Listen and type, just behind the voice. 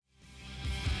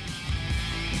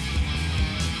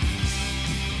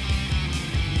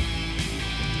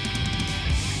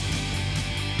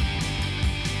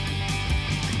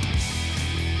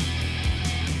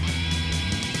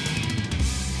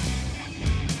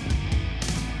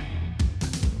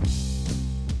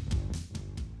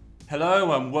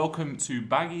Hello and welcome to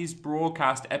Baggies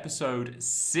Broadcast episode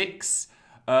 6.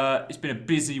 It's been a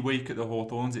busy week at the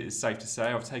Hawthorns, it is safe to say.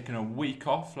 I've taken a week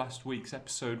off. Last week's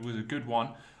episode was a good one.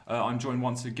 I'm joined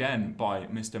once again by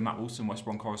Mr. Matt Wilson, West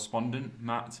Brom correspondent.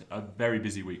 Matt, a very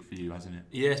busy week for you, hasn't it?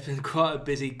 Yeah, it's been quite a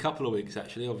busy couple of weeks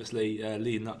actually, obviously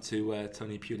leading up to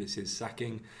Tony Pulis'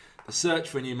 sacking, the search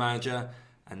for a new manager,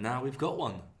 and now we've got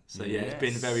one. So yeah, It's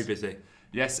been very busy.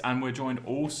 Yes, and we're joined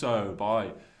also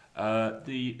by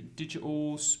the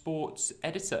digital sports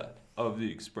editor of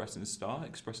the Express and Star,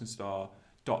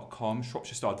 expressandstar.com,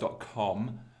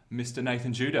 shropshirесtar.com, Mr.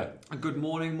 Nathan Judah. Good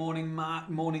morning, Matt.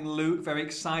 Morning, Luke. Very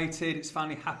excited. It's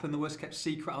finally happened. The worst kept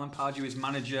secret. Alan Pardew is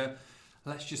manager.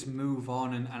 Let's just move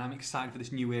on, and I'm excited for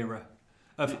this new era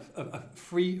of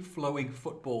free-flowing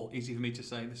football. Easy for me to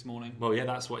say this morning. Well, yeah,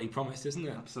 that's what he promised, isn't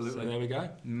it? Absolutely. So there we go.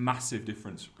 Massive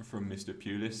difference from Mr.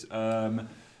 Pulis.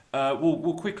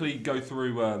 We'll quickly go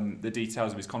through the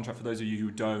details of his contract for those of you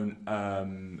who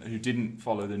didn't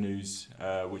follow the news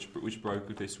which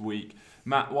broke this week.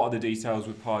 Matt, what are the details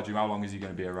with Pardew? How long is he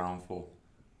going to be around for?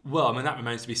 Well, I mean that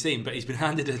remains to be seen. But he's been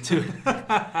handed a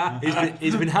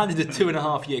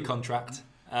 2.5 year contract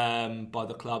by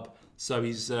the club. So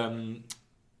he's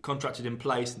contracted in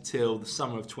place until the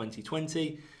summer of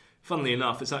 2020. Funnily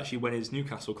enough, it's actually when his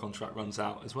Newcastle contract runs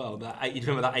out as well. You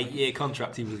remember that 8-year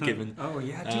contract he was given? Oh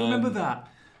yeah, do you remember that?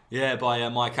 Yeah, by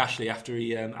Mike Ashley after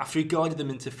he guided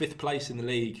them into 5th place in the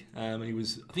league, and I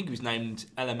think he was named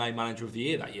LMA Manager of the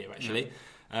Year that year actually.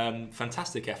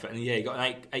 Fantastic effort, and yeah, he got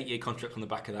an 8-year contract on the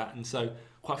back of that, and so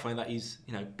quite funny that he's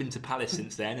been to Palace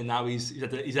since then, and now he's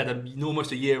had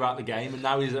almost a year out of the game, and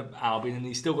now he's at Albion, and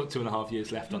he's still got 2.5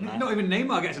 years left on that. Not even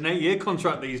Neymar gets an 8-year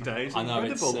contract these days. I know,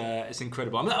 incredible. it's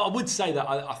incredible. I mean, I would say that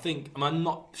I'm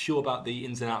not sure about the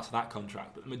ins and outs of that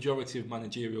contract, but the majority of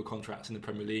managerial contracts in the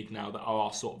Premier League now that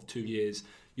are sort of 2 years,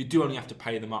 you do only have to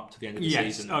pay them up to the end of the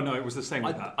season. Oh no, it was the same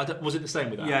with that. Was it the same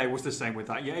with that? Yeah, it was the same with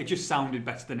that. Yeah, it just sounded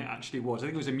better than it actually was. I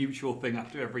think it was a mutual thing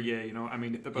after every year. I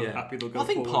mean, if they're both happy, they'll go forward.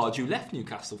 I think Pardew left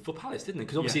Newcastle for Palace, didn't he?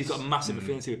 Because obviously he's got a massive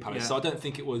affinity with Palace. Yeah. So I don't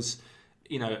think it was,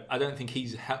 I don't think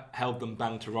he's held them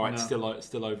banged to rights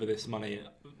still over this money,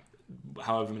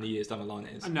 however many years down the line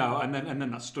it is. No, and then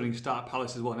that stunning start at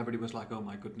Palace as well, and everybody was like, "Oh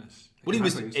my goodness!" Well, he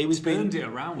was turned it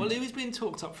around. Well, he was being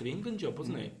talked up for the England job,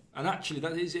 wasn't he? And actually,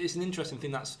 it's an interesting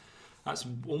thing. That's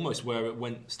almost where it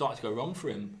started to go wrong for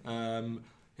him.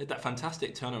 He had that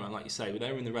fantastic turnaround, like you say, where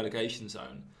they were in the relegation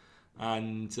zone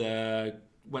and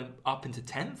went up into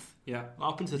 10th. Yeah,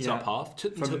 up into the top half.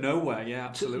 From nowhere, yeah,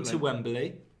 absolutely. Took them to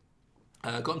Wembley.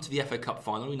 Got into the FA Cup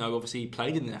final. Obviously he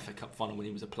played in the FA Cup final when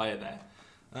he was a player there.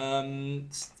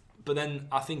 But then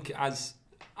I think, as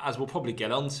we'll probably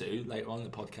get onto later on in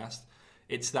the podcast,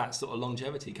 it's that sort of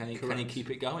longevity. Can he keep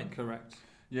it going? Correct.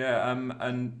 Yeah,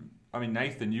 and I mean,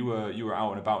 Nathan, you were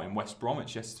out and about in West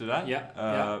Bromwich yesterday.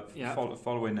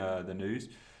 Following the news.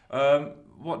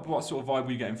 What sort of vibe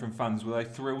were you getting from fans? Were they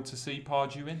thrilled to see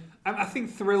Pardew in? I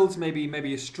think thrilled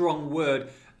maybe a strong word.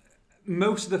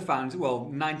 Most of the fans,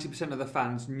 90% of the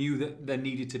fans knew that there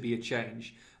needed to be a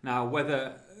change. Now,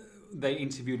 whether they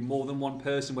interviewed more than one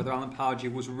person, whether Alan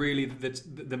Pardew was really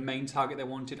the main target they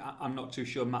wanted, I'm not too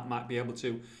sure. Matt might be able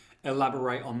to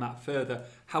elaborate on that further.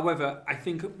 However, I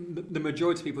think the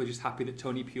majority of people are just happy that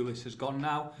Tony Pulis has gone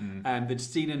now, and they've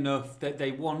seen enough that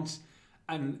they want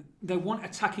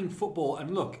attacking football.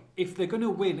 And look, if they're going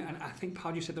to win, and I think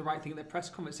Pardew said the right thing at the press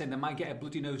conference, saying they might get a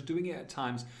bloody nose doing it at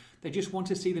times. They just want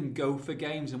to see them go for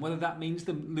games, and whether that means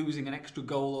them losing an extra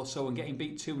goal or so and getting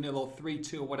beat 2-0 or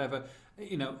 3-2 or whatever,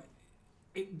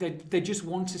 They just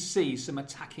want to see some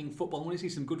attacking football. They want to see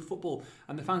some good football,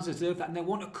 and the fans deserve that. And they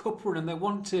want a cup run, and they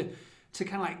want to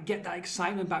kind of like get that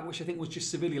excitement back, which I think was just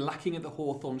severely lacking at the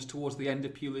Hawthorns towards the end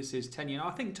of Pulis' tenure.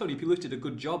 I think Tony Pulis did a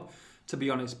good job, to be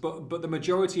honest, but the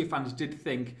majority of fans did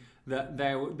think that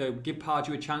they'll give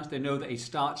Pardew a chance. They know that he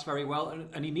starts very well,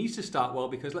 and he needs to start well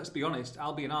because, let's be honest,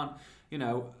 Albion aren't,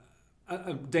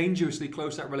 dangerously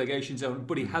close to that relegation zone,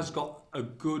 but he has got a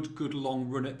good long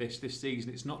run at this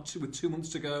season. It's not with 2 months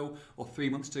to go or 3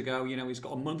 months to go. He's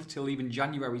got a month till even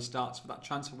January starts for that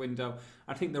transfer window.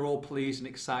 I think they're all pleased and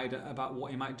excited about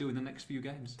what he might do in the next few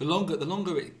games. The longer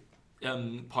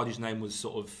Pardew's name was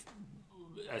sort of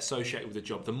associated with the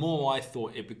job, the more I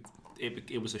thought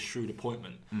it was a shrewd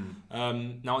appointment.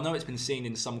 Now I know it's been seen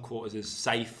in some quarters as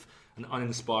safe and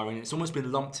uninspiring. It's almost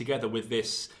been lumped together with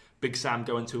this Big Sam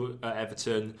going to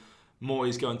Everton,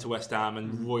 Moyes going to West Ham,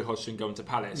 and Roy Hodgson going to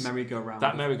Palace. Merry-go-round.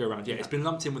 That merry-go-round, yeah. It's been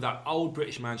lumped in with that old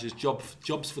British manager's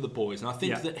jobs for the boys. And I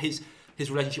think that his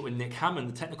relationship with Nick Hammond,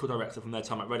 the technical director from their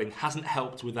time at Reading, hasn't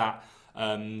helped with that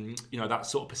that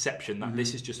sort of perception that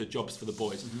this is just a jobs for the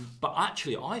boys. But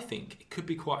actually, I think it could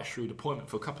be quite a shrewd appointment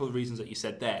for a couple of reasons that you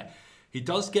said there. He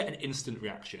does get an instant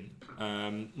reaction.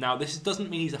 Now, this doesn't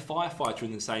mean he's a firefighter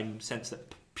in the same sense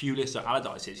that Pulis or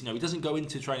Allardyce is. He doesn't go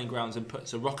into training grounds and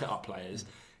puts a rocket up players.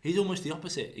 He's almost the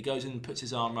opposite. He goes in and puts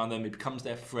his arm around them. He becomes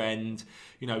their friend.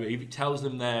 He tells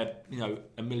them they're,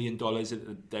 $1 million.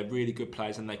 They're really good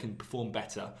players and they can perform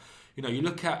better. You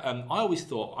look at. I always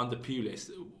thought under Pulis,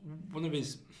 one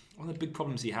of the big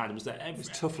problems he had was that it was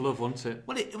tough love, wasn't it?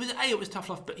 Well, it was tough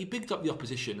love, but he bigged up the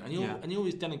opposition and he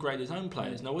always denigrated his own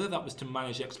players. Now, whether that was to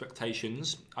manage the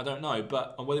expectations, I don't know.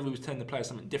 But whether he was telling the players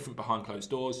something different behind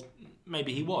closed doors,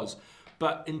 maybe he was.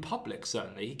 But in public,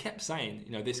 certainly, he kept saying,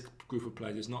 this group of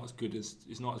players is not as good as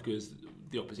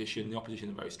the opposition. The opposition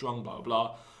are very strong, blah blah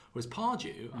blah. Whereas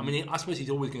Pardew, I suppose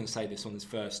he's always going to say this on his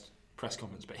first press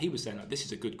conference, but he was saying, this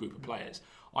is a good group of players.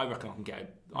 I reckon I can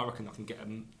get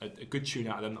a good tune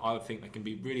out of them. I think they can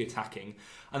be really attacking,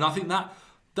 and I think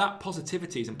that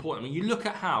positivity is important. You look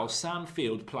at how Sam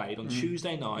Field played on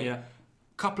Tuesday night, a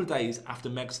couple of days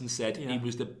after Megson said he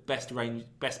was the best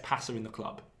passer in the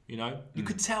club. You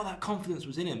could tell that confidence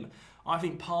was in him. I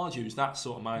think Pardew's that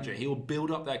sort of manager. He will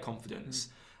build up their confidence,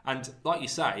 and like you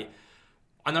say,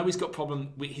 I know he's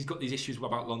got these issues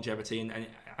about longevity,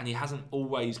 and he hasn't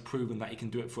always proven that he can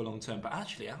do it for a long term. But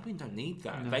actually, Albion don't need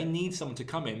that. No. They need someone to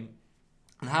come in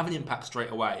and have an impact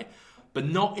straight away, but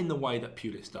not in the way that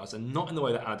Pulis does, and not in the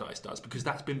way that Allardyce does, because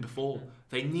that's been before.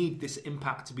 They need this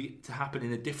impact to happen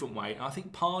in a different way. And I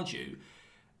think Pardew,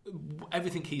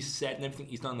 everything he's said and everything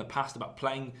he's done in the past about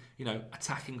playing,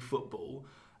 attacking football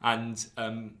and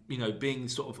being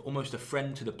sort of almost a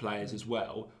friend to the players as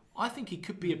well. I think he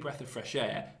could be a breath of fresh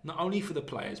air, not only for the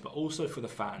players but also for the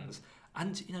fans.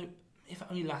 And if it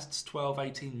only lasts 12,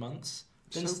 18 months,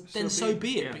 then so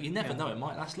be it. But you never know; it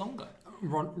might last longer.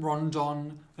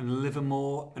 Rondon and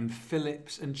Livermore and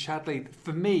Phillips and Chadley,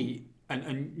 for me,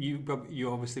 and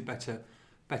you're obviously better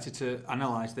to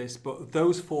analyse this, but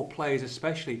those four players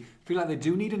especially feel like they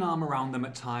do need an arm around them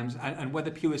at times, and whether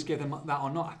Pulis gave them that or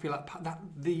not, I feel like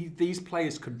these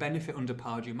players could benefit under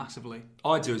Pardew massively.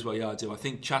 I do as well, I do. I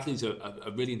think Chadley's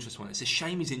a really interesting one. It's a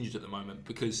shame he's injured at the moment,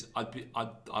 because I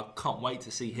can't wait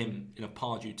to see him in a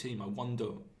Pardew team. I wonder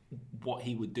what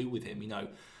he would do with him,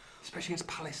 Especially against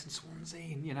Palace and Swansea,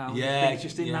 he's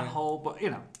just in that hole, but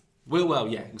Well,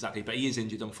 yeah, exactly. But he is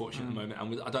injured, unfortunately, at the moment,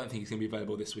 and I don't think he's going to be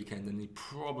available this weekend, and he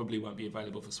probably won't be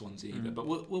available for Swansea either. But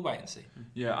we'll wait and see.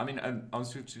 Yeah, and I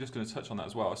was just going to touch on that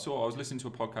as well. I was listening to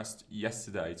a podcast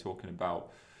yesterday talking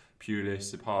about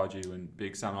Pulis, Pardew, and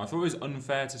Big Sam. And I thought it was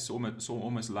unfair to sort of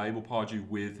almost label Pardew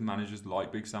with managers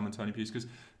like Big Sam and Tony Pulis, because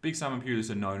Big Sam and Pulis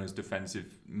are known as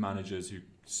defensive managers who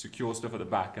secure stuff at the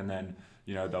back and then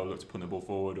they'll look to put the ball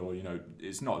forward, or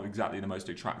it's not exactly the most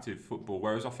attractive football.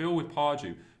 Whereas I feel with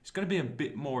Pardew, it's going to be a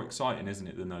bit more exciting, isn't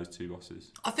it, than those two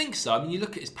bosses? I think so. You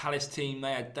look at his Palace team;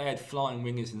 they had flying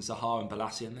wingers in Zaha and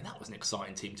Balassi, and that was an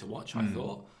exciting team to watch. I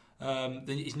thought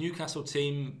his Newcastle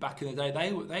team back in the day,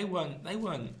 they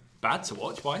weren't bad to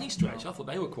watch by any stretch. I thought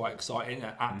they were quite exciting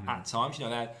at times.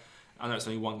 I know it's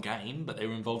only one game, but they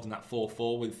were involved in that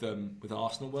 4-4 with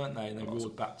Arsenal, weren't they? And they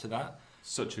roared back to that.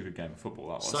 Such a good game of football,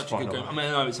 that was. Such a good game. I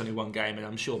know it's only one game, and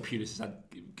I'm sure Pulis has had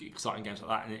exciting games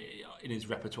like that in his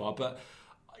repertoire. But,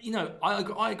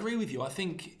 I agree with you. I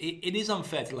think it is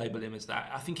unfair to label him as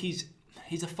that. I think he's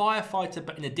a firefighter,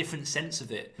 but in a different sense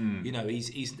of it.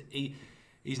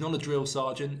 He's not a drill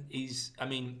sergeant.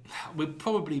 We're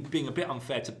probably being a bit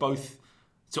unfair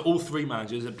to all three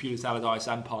managers, Pulis, Allardyce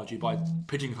and Pardew, by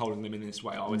pigeonholing them in this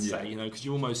way, I would say, because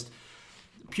you almost...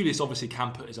 Pulis obviously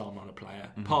can put his arm around a player.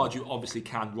 Pardew obviously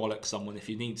can rollick someone if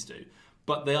he needs to.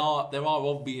 But there are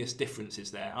obvious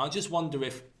differences there. And I just wonder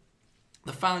if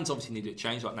the fans obviously needed a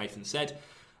change, like Nathan said.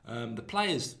 The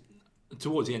players,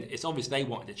 towards the end, it's obvious they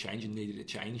wanted a change and needed a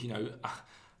change.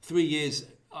 3 years...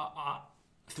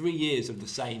 3 years of the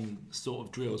same sort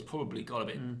of drills probably got a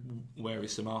bit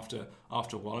wearisome after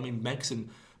a while. Megson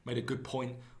made a good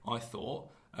point, I thought,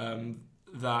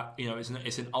 that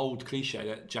it's an old cliche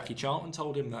that Jackie Charlton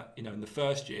told him that in the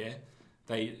first year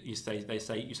you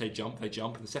say jump, they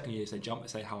jump, and the second year you say jump, they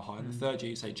say how high, and the third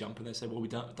year you say jump, and they say, well,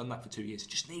 we've done that for 2 years.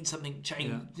 Just need something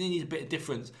change. You need a bit of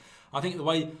difference. I think the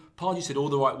way Pardew said all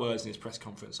the right words in his press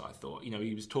conference, I thought,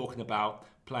 he was talking about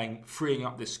freeing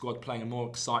up this squad, playing a more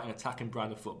exciting attacking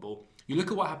brand of football. You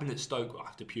look at what happened at Stoke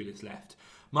after Pulis left.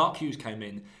 Mark Hughes came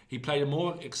in. He played a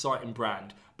more exciting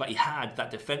brand, but he had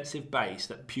that defensive base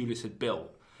that Pulis had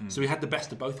built. So he had the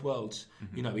best of both worlds.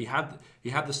 He had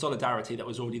the solidarity that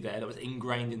was already there, that was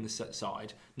ingrained in the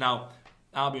side. Now,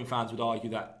 Albion fans would argue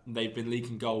that they've been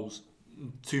leaking goals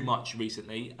too much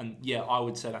recently, and yeah, I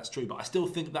would say that's true. But I still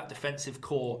think that defensive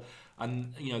core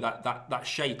and that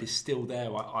shape is still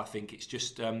there. I think it's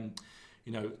just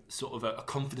sort of a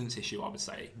confidence issue, I would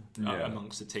say,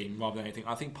 amongst the team rather than anything.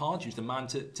 I think Pardew's the man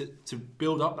to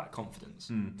build up that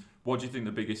confidence. What do you think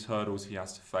the biggest hurdles he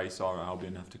has to face are at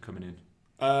Albion after coming in?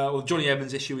 Well, Johnny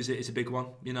Evans' issue is a big one.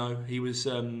 He was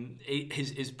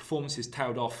his performances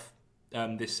tailed off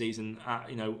this season.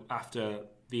 After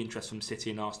the interest from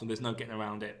City and Arsenal, there's no getting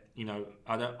around it.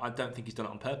 I don't think he's done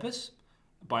it on purpose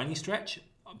by any stretch,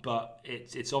 but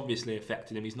it's obviously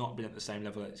affected him. He's not been at the same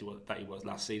level that he was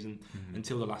last season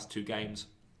until the last 2 games.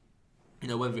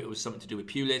 Whether it was something to do with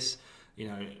Pulis,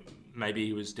 maybe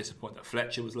he was disappointed that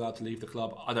Fletcher was allowed to leave the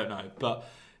club. I don't know, but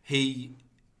he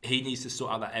needs to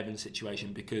sort out that Evans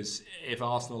situation, because if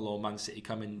Arsenal or Man City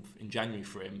come in January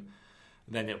for him,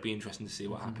 then it'll be interesting to see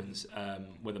what happens.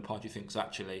 Whether Pardew thinks,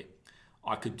 actually,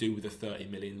 I could do with the 30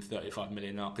 million, 35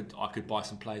 million. I could buy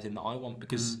some players in that I want,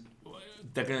 because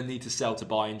they're going to need to sell to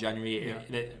buy in January.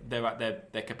 Yeah. They're at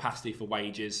their capacity for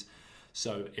wages.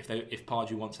 So if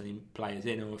Pardew wants any players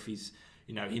in, or if he's,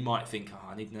 he might think,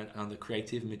 I need another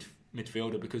creative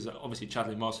midfielder, because obviously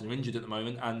Chadley and Morrison are injured at the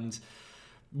moment, and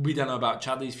we don't know about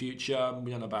Chadley's future.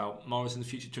 We don't know about Morrison's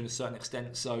future to a certain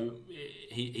extent. So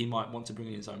he might want to bring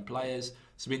in his own players.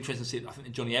 So it'll be interesting to see. I think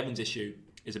the Johnny Evans issue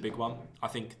is a big one. I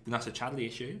think the Nacer Chadli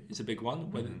issue is a big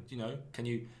one. Whether can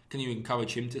you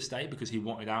encourage him to stay because he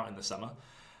wanted out in the summer?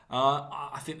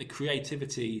 I think the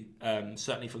creativity,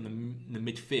 certainly from the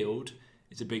midfield,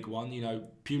 is a big one.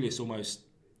 Pulis almost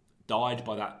died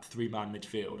by that 3-man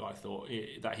midfield. I thought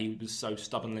that he was so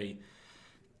stubbornly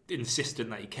insistent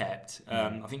that he kept.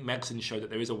 I think Megson showed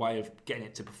that there is a way of getting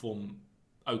it to perform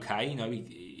okay.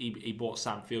 He brought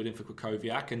Sam Field in for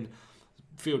Krakowiak, and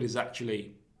Field is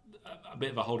actually a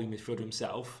bit of a holding midfielder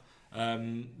himself,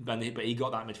 but he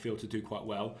got that midfield to do quite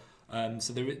well.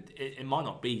 So it might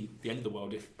not be the end of the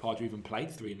world if Pardew even played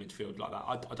 3 in midfield like that.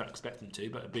 I don't expect him to,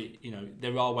 but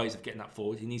there are ways of getting that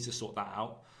forward. He needs to sort that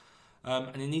out.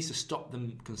 And he needs to stop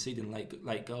them conceding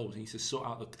late goals. He needs to sort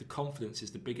out the confidence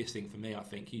is the biggest thing for me, I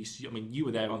think. You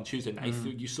were there on Tuesday night.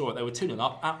 You saw it. They were 2-0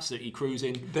 up, absolutely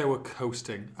cruising. They were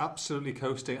coasting, absolutely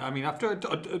coasting. I mean, after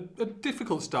a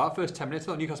difficult start, first 10 minutes,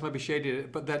 I thought Newcastle maybe shaded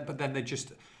it, but then they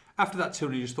just, after that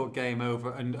 2-0, you just thought game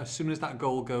over. And as soon as that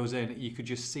goal goes in, you could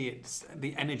just see it,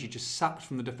 the energy just sapped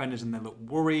from the defenders, and they look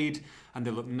worried, and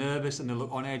they look nervous, and they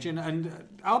look on edge. And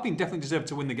Albion definitely deserved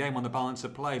to win the game on the balance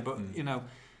of play, but,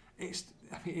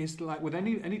 It's like with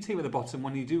any team at the bottom,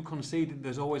 when you do concede,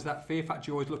 there's always that fear factor.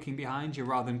 You're always looking behind you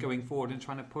rather than going forward and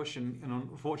trying to push. And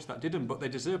unfortunately, that didn't. But they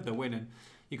deserved the win. And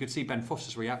you could see Ben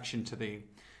Foster's reaction to the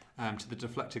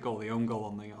deflected goal, the own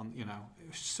goal it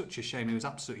was such a shame. He was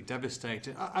absolutely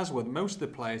devastated, as were most of the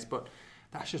players. But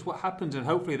that's just what happens, and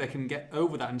hopefully they can get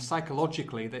over that. And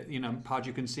psychologically, that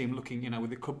Pardew can see him looking, with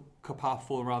the cup half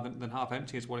full rather than half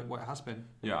empty, is what it has been.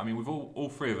 Yeah, I mean, we've all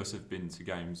 3 of us have been to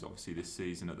games, obviously, this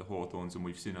season at the Hawthorns, and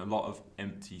we've seen a lot of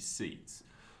empty seats.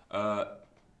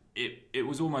 It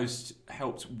was almost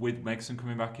helped with Megson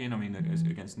coming back in. I mean,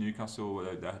 against Newcastle,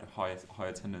 they had a high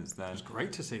attendance then. It was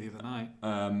great to see the other night.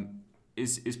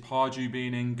 Is Pardew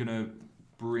being in going to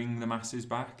bring the masses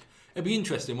back? It'd be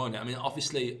interesting, won't it? I mean,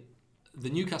 obviously, the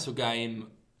Newcastle game,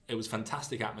 it was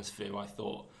fantastic atmosphere, I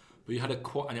thought. But you had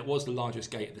and it was the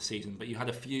largest gate of the season, but you had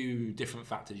a few different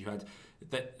factors. You had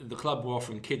the club were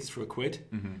offering kids for £1,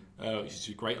 which is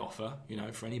a great offer,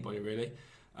 for anybody really.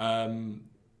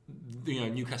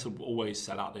 Newcastle always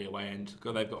sell out the away end.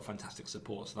 They've got fantastic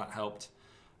support, so that helped.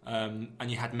 And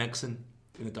you had Megson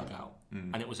in the dugout,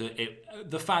 and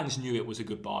the fans knew it was a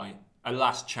goodbye, a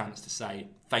last chance to say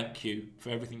thank you for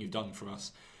everything you've done for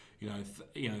us.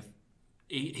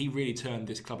 He really turned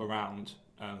this club around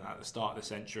at the start of the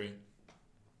century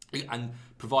and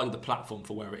provided the platform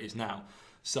for where it is now.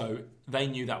 So they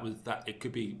knew that it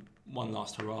could be one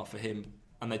last hurrah for him,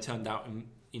 and they turned out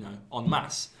en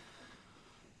masse.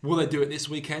 Will they do it this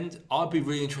weekend? I'd be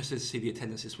really interested to see the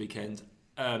attendance this weekend.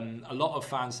 A lot of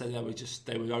fans said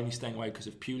they were only staying away because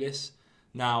of Pulis.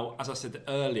 Now, as I said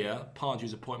earlier,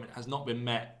 Pardew's appointment has not been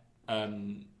met.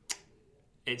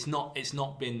 It's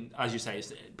not been, as you say,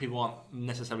 people aren't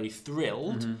necessarily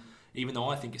thrilled, even though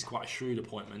I think it's quite a shrewd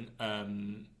appointment.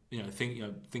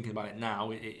 Thinking about it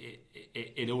now,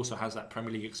 it also has that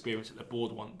Premier League experience that the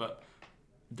board want, but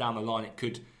down the line it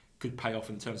could pay off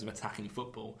in terms of attacking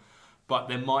football. But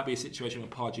there might be a situation where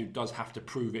Pardew does have to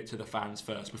prove it to the fans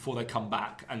first before they come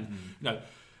back, and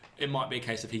it might be a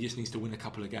case of he just needs to win a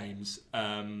couple of games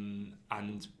and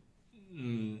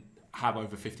have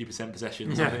over 50%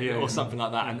 possession or something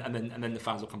like that, and then the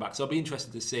fans will come back. So I'll be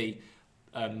interested to see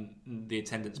the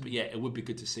attendance. But yeah, it would be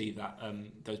good to see that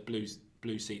those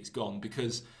blue seats gone,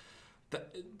 because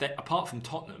apart from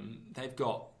Tottenham, they've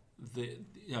got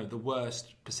the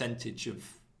worst percentage of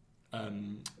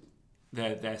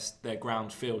their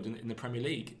ground field in the Premier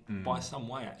League by some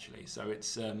way, actually. So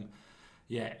it's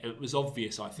it was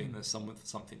obvious, I think, that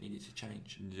something needed to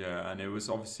change. Yeah, and it was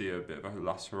obviously a bit of a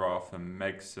last hurrah for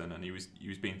Megson, and he was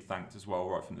being thanked as well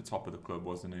right from the top of the club,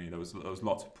 wasn't he? There was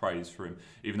lots of praise for him,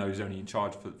 even though he was only in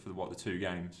charge for the 2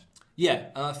 games. Yeah,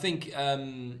 and I think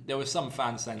there were some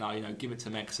fans saying, give it to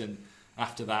Megson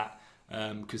after that,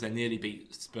 because they nearly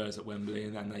beat Spurs at Wembley,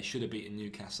 and then they should have beaten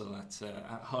Newcastle at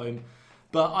home.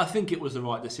 But I think it was the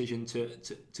right decision to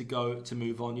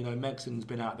move on. Megson's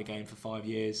been out of the game for 5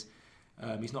 years.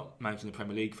 He's not managing the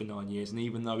Premier League for 9 years, and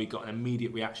even though he got an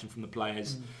immediate reaction from the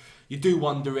players, you do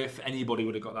wonder if anybody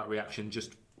would have got that reaction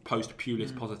just post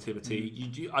Pulis positivity.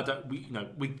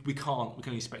 We can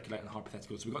only speculate on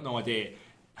hypotheticals. So we've got no idea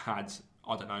had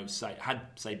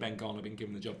Ben Garner been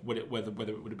given the job, whether it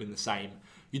would have been the same.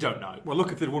 You don't know. Well,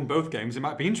 look, if they'd won both games, it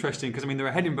might be interesting, because they're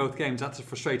ahead in both games. That's a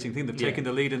frustrating thing. They've taken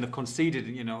the lead and they've conceded.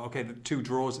 The 2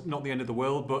 draws, not the end of the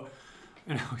world, but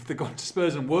if they'd gone to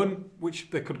Spurs and won, which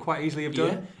they could quite easily have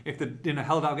done, if they'd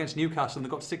held out against Newcastle and they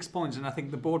got 6 points, and I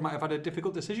think the board might have had a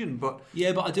difficult decision. But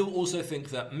I do also think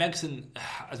that Megson,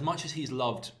 as much as he's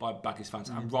loved by Baggies fans,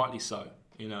 and rightly so,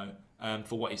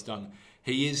 for what he's done,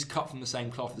 he is cut from the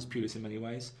same cloth as Pulis in many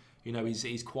ways.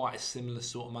 He's quite a similar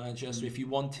sort of manager. So if you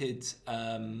wanted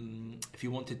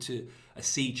to a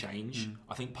sea change,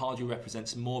 I think Pardew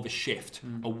represents more of a shift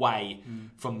away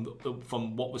from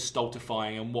what was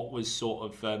stultifying and what was sort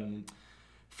of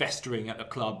festering at the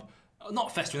club.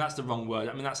 Not festering, that's the wrong word.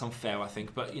 That's unfair, I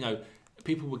think. But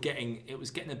people were getting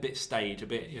a bit staid, a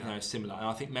bit similar. And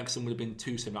I think Megson would have been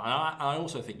too similar. And I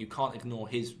also think you can't ignore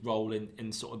his role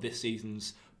in sort of this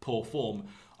season's poor form.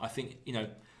 I think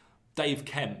Dave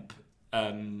Kemp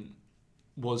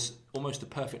was almost a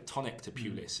perfect tonic to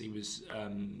Pulis. He was a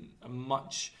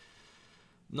much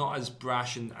not as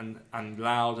brash and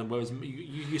loud, and whereas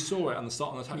you saw it on the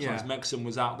start on the touchlines, Megson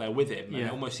was out there with him, and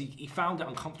almost he found it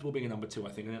uncomfortable being a number 2, I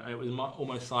think, and it was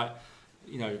almost like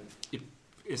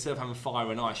instead of having fire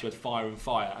and ice, you had fire and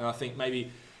fire, and I think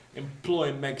maybe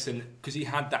employing Megson, because he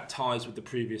had that ties with the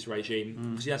previous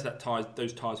regime, because he has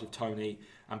those ties with Tony,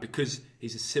 and because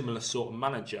he's a similar sort of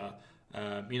manager.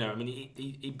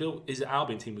 He built his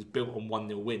Albion team was built on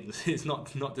 1-0 wins. It's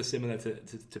not dissimilar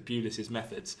to Pulis'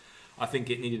 methods. I think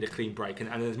it needed a clean break, and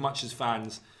as much as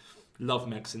fans love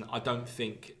Megson, I don't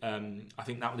think I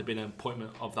think that would have been an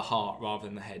appointment of the heart rather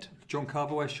than the head. John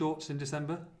Carver wears shorts in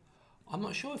December. I'm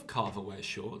not sure if Carver wears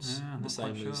shorts. The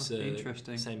same as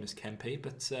interesting. Same as Kempy,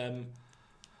 but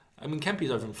Kempy's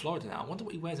over in Florida now. I wonder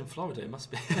what he wears in Florida. It must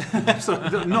be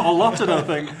not a lot, I don't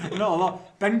think. Not a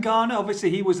lot. Ben Garner, obviously,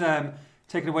 he was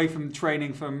taken away from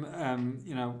training from.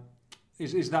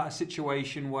 Is that a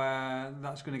situation where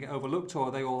that's going to get overlooked, or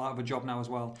are they all out of a job now as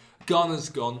well? Garner's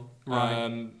gone.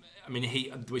 Right.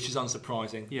 Which is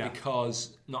unsurprising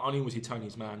because not only was he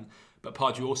Tony's man, but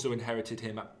Pardew also inherited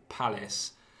him at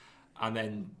Palace, and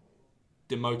then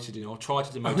demoted him or tried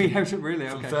to demote him really?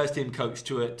 from first team coach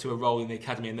to a role in the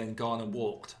academy, and then Garner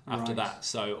walked after that.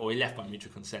 So, or he left by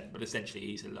mutual consent, but essentially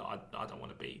he said, "Look, I don't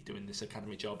want to be doing this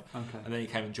academy job." Okay. And then he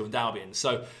came and joined Albion.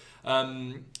 So,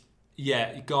 Garner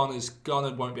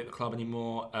won't be at the club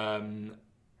anymore.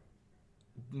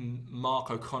 Mark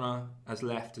O'Connor has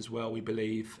left as well, we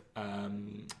believe.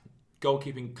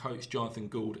 Goalkeeping coach Jonathan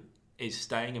Gould is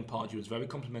staying, and Pardew was very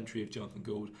complimentary of Jonathan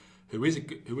Gould, who is a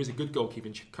good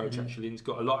goalkeeping coach actually, and he's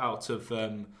got a lot out of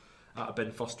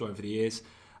Ben Foster over the years.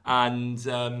 And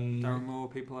Darren Moore,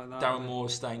 people like that. Darren Moore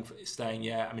is staying.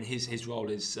 Yeah, his role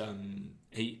is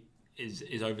he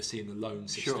is overseeing the loan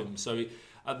system. Sure. So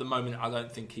at the moment, I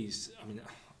don't think he's.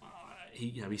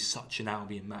 He's such an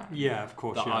Albion man. Yeah, of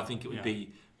course. That I think it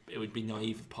would be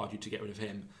naive of Pardew to get rid of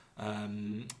him.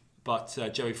 But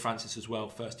Jerry Francis as well,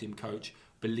 first team coach,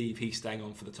 believe he's staying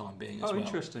on for the time being as well. Oh,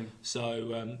 interesting.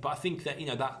 So, but I think that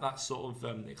that sort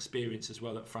of experience as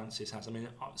well that Francis has.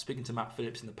 Speaking to Matt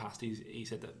Phillips in the past, he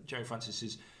said that Jerry Francis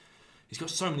he's got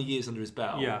so many years under his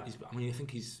belt. Yeah. I think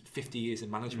he's 50 years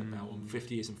in management now, or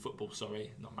 50 years in football.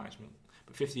 Sorry, not management,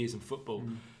 but 50 years in football.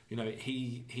 He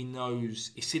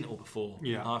knows, he's seen it all before.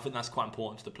 Yeah. And I think that's quite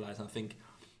important to the players. And I think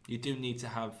you do need to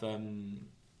have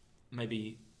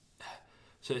maybe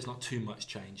So it's not too much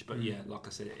change, but yeah, like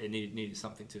I said, it needed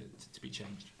something to be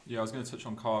changed. Yeah, I was going to touch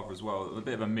on Carver as well. A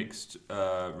bit of a mixed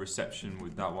reception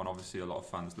with that one. Obviously, a lot of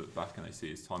fans look back and they see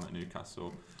his time at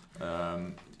Newcastle. I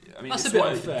mean, That's a bit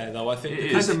unfair, though. I think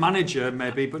as a manager,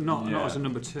 maybe, but not as a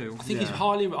number two. I think he's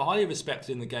highly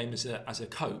respected in the game as a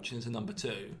coach and as a number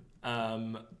two.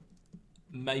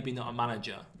 Maybe not a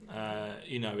manager.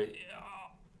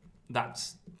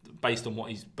 That's based on what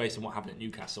happened at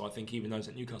Newcastle. I think even those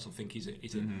at Newcastle think he's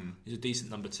a decent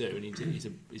number two, and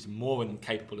he's a more than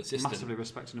capable assistant. Massively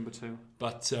respected number two.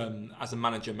 But as a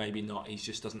manager, maybe not. He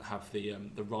just doesn't have the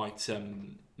right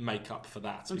makeup for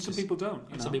that. And some people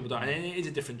don't. Some people don't, and it is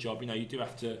a different job. You do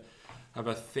have to have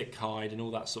a thick hide and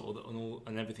all that sort of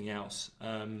and everything else.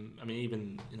 I mean,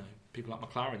 even people like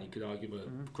McLaren, you could argue were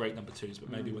great number twos, but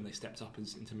maybe when they stepped up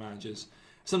into managers,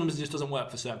 sometimes it just doesn't work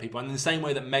for certain people. And in the same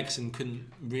way that Megson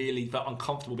couldn't really felt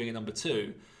uncomfortable being a number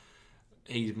two,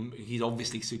 he's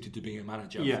obviously suited to being a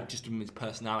manager, just from his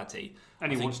personality.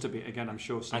 And he wants to be again, I'm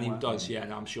sure. Somewhere. And he does,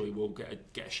 and I'm sure he will get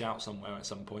a shout somewhere at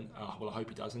some point. Well, I hope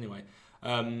he does anyway.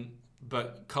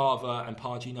 But Carver and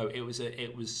Pardew,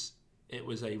 it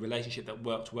was a relationship that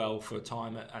worked well for a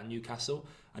time at Newcastle,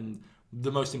 and the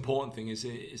most important thing is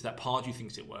that Pardew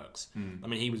thinks it works. I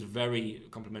mean, he was very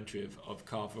complimentary of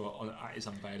Carver at his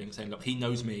unveiling, saying, "Look, he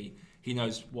knows me, he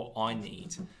knows what I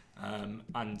need,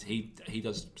 and he's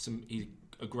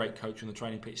a great coach on the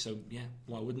training pitch. So yeah,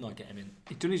 why wouldn't I get him in?"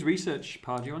 He's done his research,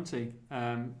 Pardew, hasn't he?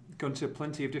 Gone to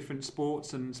plenty of different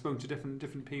sports and spoken to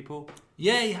different people.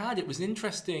 Yeah, he had. It was an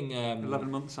interesting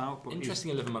 11 months out. But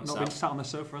 11 months out. Not been sat on the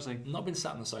sofa, has he? Not been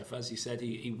sat on the sofa, as he said.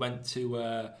 He went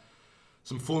to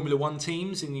some Formula One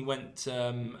teams, and he went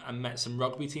and met some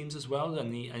rugby teams as well.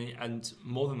 And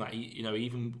more than that, he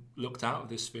even looked out of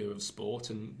this sphere of sport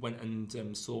and went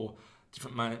and saw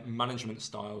different management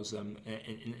styles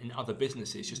in other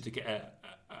businesses, just to get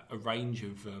a range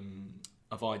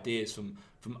of ideas from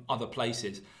other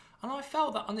places. And I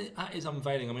felt that at his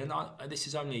unveiling, I mean,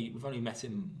 we've only met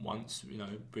him once,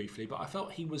 briefly, but I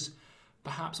felt he was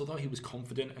perhaps, although he was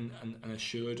confident and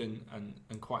assured and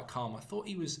quite calm, I thought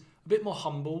he was a bit more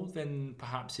humble than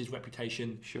perhaps his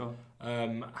reputation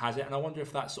has it. And I wonder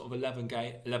if that sort of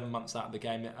 11 months out of the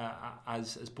game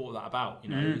has brought that about.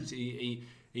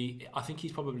 I think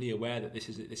he's probably aware that this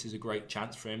is a great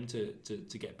chance for him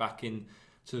to get back in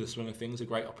to the swing of things, a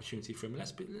great opportunity for him.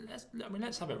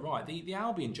 Let's have it right. The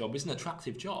Albion job is an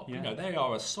attractive job. Yeah. They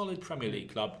are a solid Premier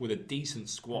League club with a decent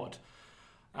squad.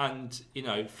 And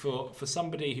for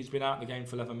somebody who's been out of the game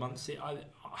for 11 months,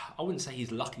 I wouldn't say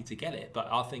he's lucky to get it, but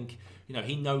I think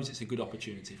he knows it's a good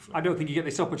opportunity for him. I don't think you get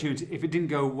this opportunity if it didn't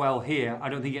go well here. I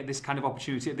don't think you get this kind of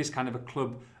opportunity at this kind of a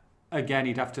club. Again,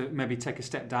 he'd have to maybe take a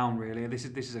step down. Really, this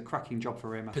is a cracking job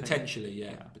for him. I think. Potentially.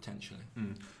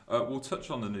 We'll touch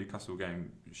on the Newcastle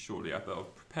game shortly, but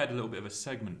I've prepared a little bit of a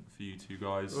segment for you two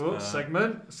guys.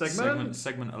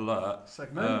 Segment alert.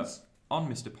 Segments. On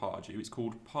Mr. Pardew, it's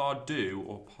called Pardew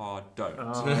or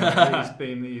Pardon't.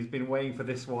 He's been waiting for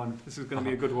this one. This is going to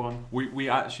be a good one. We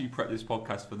actually prepped this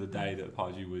podcast for the day that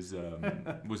Pardew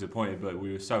was appointed, but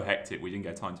we were so hectic we didn't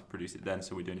get time to produce it then,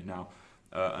 so we're doing it now.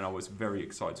 And I was very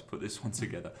excited to put this one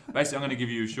together. Basically, I'm going to give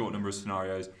you a short number of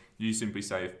scenarios. You simply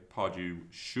say if Pardew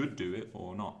should do it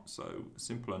or not. So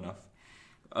simple enough.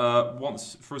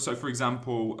 For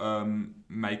example,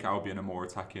 make Albion a more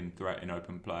attacking threat in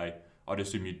open play. I'd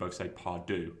assume you'd both say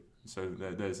Pardew. So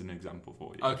there's an example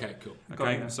for you. Okay, cool.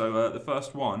 Okay, so the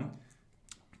first one,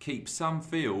 keep Sam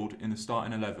Field in the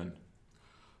starting 11.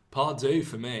 Pardew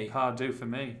for me.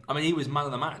 I mean, he was man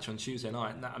of the match on Tuesday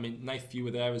night. I mean, Nath, you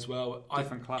were there as well.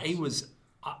 Different class. He was.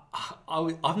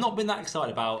 I've not been that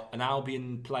excited about an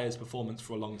Albion player's performance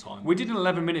for a long time. We did an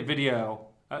 11-minute video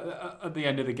at the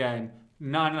end of the game.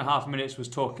 9.5 minutes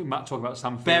was Matt talking about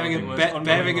Sam Field.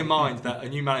 Bearing in mind that a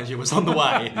new manager was on the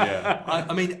way. Yeah.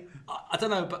 I mean, I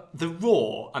don't know, but the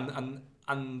roar and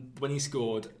when he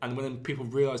scored and when people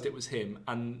realised it was him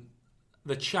and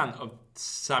the chant of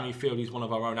Sammy Field, who's one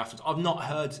of our own afterwards. I've not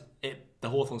heard the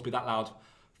Hawthorns be that loud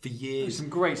for years. There's some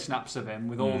great snaps of him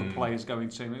with all the players going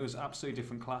to him. It was absolutely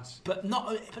different class. But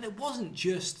it wasn't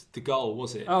just the goal,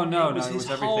 was it? Oh no, it was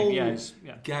everything. Whole yeah.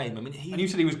 game. I mean, and you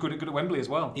said he was good at Wembley as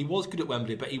well. He was good at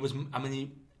Wembley, but he was. I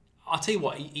mean, I'll tell you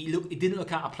what. He didn't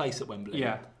look out of place at Wembley.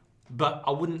 Yeah. But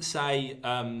I wouldn't say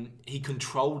he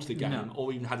controlled the game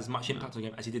or even had as much impact on the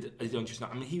game as he did on Tuesday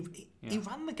night. I mean, he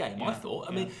ran the game. I thought.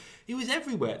 I mean, he was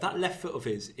everywhere. That left foot of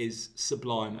his is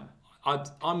sublime. I've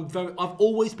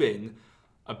always been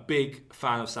a big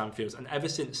fan of Sam Fields, and ever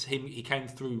since he came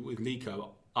through with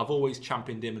Lico, I've always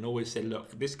championed him and always said,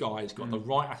 look, this guy's got the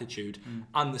right attitude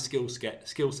and the skill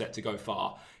set to go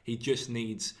far. He just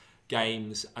needs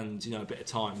games and a bit of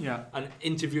time. Yeah. And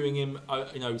interviewing him,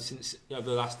 since over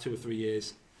the last 2 or 3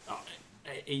 years,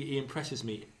 he impresses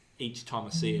me each time I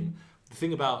see him. The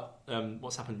thing about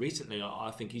what's happened recently,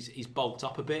 I think he's bulked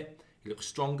up a bit. He looks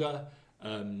stronger.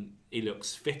 He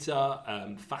looks fitter,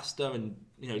 faster, and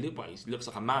he looks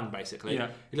like a man basically. Yeah.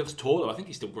 He looks taller. I think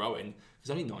he's still growing. He's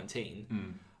only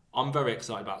 19. I'm very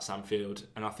excited about Sam Field,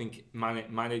 and I think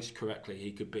managed correctly,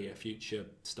 he could be a future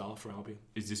star for Albion.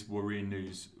 Is this worrying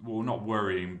news? Well, not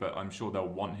worrying, but I'm sure they'll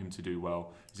want him to do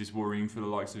well. Is this worrying for the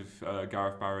likes of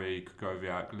Gareth Barry,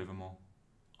 Kukoviak, Livermore?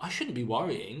 I shouldn't be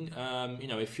worrying.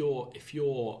 If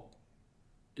you're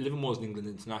Livermore's an England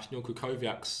international,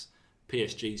 Kukoviak's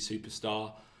PSG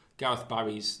superstar, Gareth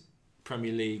Barry's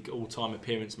Premier League all-time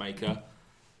appearance maker.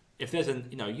 If there's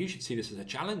you should see this as a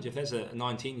challenge. If there's a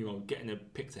 19-year-old getting a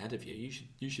picked ahead of you,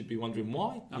 you should be wondering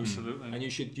why. Absolutely. And you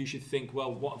should think,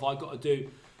 well, what have I got to do?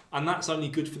 And that's only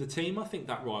good for the team. I think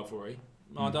that rivalry.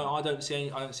 I don't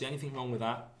see anything wrong with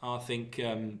that. I think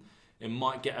it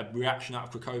might get a reaction out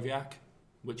of Kukoviak,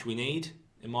 which we need.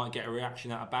 It might get a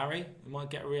reaction out of Barry. It might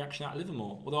get a reaction out of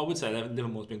Livermore. Although I would say that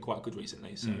Livermore's been quite good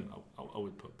recently, so I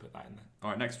would put that in there. All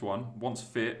right, next one. Once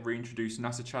fit, reintroduce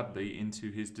Nasser Chadli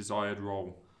into his desired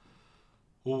role.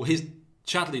 Well,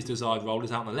 Chadley's desired role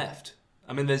is out on the left.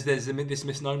 I mean, there's this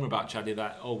misnomer about Chadley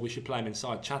that we should play him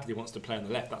inside. Chadley wants to play on the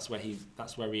left. That's where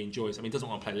he enjoys. I mean, he doesn't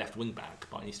want to play left wing back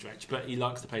by any stretch, but he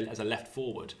likes to play as a left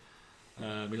forward.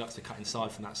 He likes to cut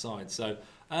inside from that side. So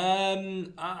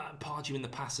Pardew in the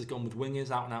past has gone with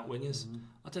wingers, out and out wingers.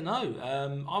 I don't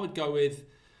know. I would go with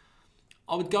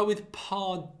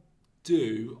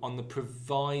Pardew on the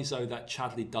proviso that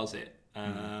Chadley does it.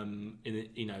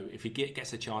 If he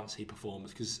gets a chance, he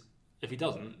performs. Because if he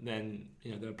doesn't, then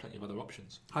there are plenty of other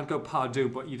options. I'd go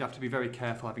Pardew, but you'd have to be very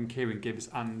careful having Kieran Gibbs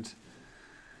and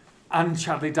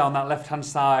Chadley down that left-hand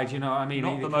side. I mean,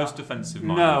 not the most defensive.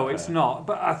 No, it's not.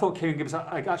 But I thought Kieran Gibbs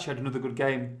actually had another good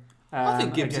game. I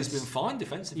think Gibbs has been fine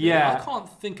defensively. Yeah. I can't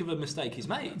think of a mistake he's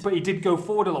made. But he did go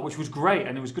forward a lot, which was great,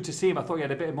 and it was good to see him. I thought he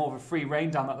had a bit more of a free rein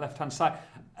down that left-hand side.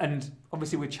 And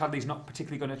obviously with Chadley's not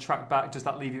particularly going to track back, does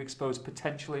that leave you exposed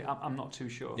potentially? I'm not too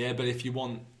sure. Yeah, but if you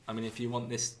want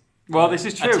this... Well, this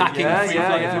is true. Attacking if you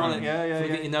want to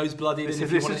get your nose bloodied,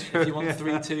 if you want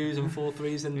 3-2s and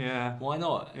 4-3s, then why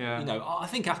not? Yeah. I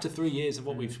think after 3 years of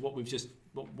what we've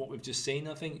just seen,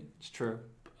 I think it's true.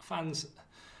 Fans,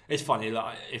 it's funny.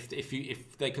 Like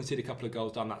if they concede a couple of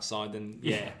goals down that side, then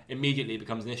immediately it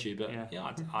becomes an issue. But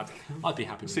I'd be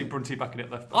happy with See it. Brunty back in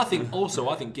it left back.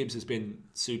 I think Gibbs has been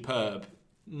superb.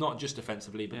 Not just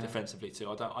defensively, but defensively too.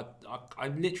 I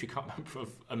literally can't remember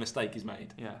of a mistake he's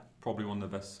made. Yeah, probably one of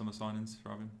the best summer signings for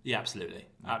Albion. Yeah, absolutely.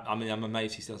 I mean, I'm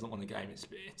amazed he still hasn't won the game.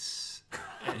 It's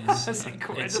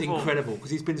incredible. It's incredible because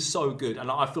he's been so good, and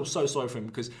I feel so sorry for him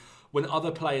because when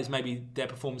other players maybe their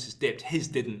performances dipped, his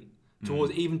didn't.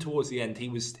 Towards the end, he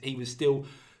was still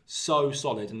so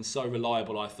solid and so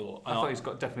reliable. I thought he's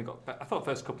definitely got better. I thought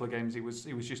first couple of games he was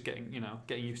just getting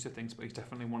used to things, but he's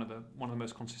definitely one of the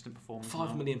most consistent performers.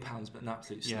 £5 million, but an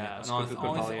absolute snip. Yeah,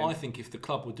 and I think if the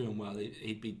club were doing well,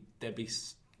 there'd be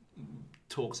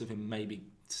talks of him maybe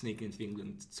sneaking into the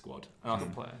England squad. He's a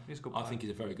good player. I think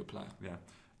he's a very good player. Yeah.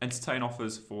 Entertain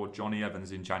offers for Johnny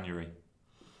Evans in January.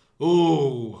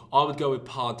 Oh, I would go with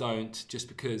Pardon't just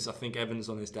because I think Evans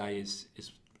on his day is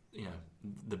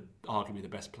arguably the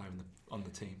best player on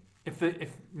the team.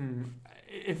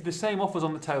 If the same offers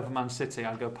on the table for Man City,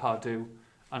 I'd go Pardew,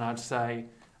 and I'd say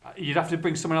you'd have to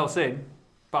bring someone else in.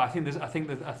 But I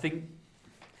think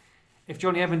if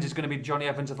Johnny Evans is going to be Johnny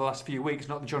Evans of the last few weeks,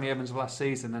 not the Johnny Evans of last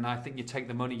season, then I think you take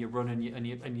the money, you run,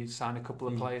 and you sign a couple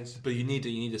of players. But you need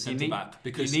a centre back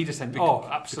because you need a centre. Oh,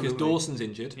 absolutely. Because Dawson's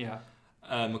injured. Yeah.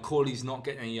 Macaulay's not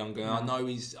getting any younger. No. I know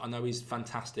he's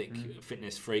fantastic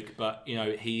fitness freak, but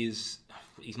he's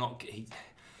not.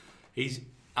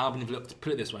 Albion have looked.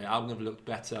 Put it this way, Albion have looked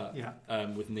better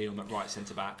with Neil at right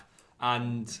centre back,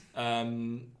 and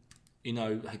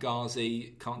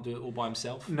Hegazi can't do it all by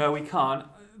himself. No, he can't.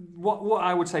 What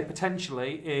I would say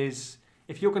potentially is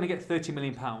if you're going to get £30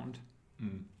 million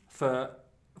for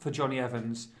Johnny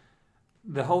Evans.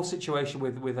 The whole situation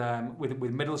with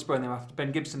Middlesbrough and after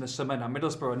Ben Gibson this summer. Now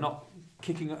Middlesbrough are not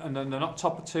kicking and they're not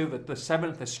top of two. They're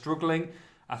seventh. They're struggling.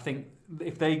 I think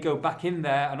if they go back in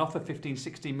there and offer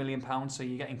 £15-16 million, so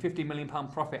you're getting £50 million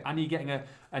profit, and you're getting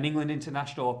an England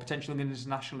international or potential England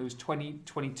international who's 20,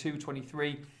 22,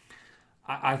 23.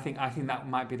 I think that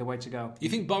might be the way to go. You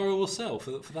think Burrow will sell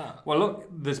for that? Well, look,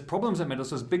 there's problems at Middlesbrough.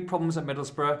 There's big problems at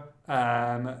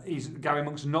Middlesbrough. Gary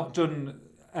Monk's not done.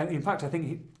 In fact, I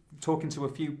think talking to a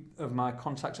few of my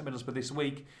contacts at Middlesbrough this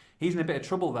week, he's in a bit of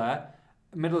trouble there.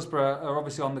 Middlesbrough are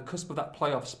obviously on the cusp of that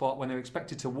playoff spot when they're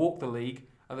expected to walk the league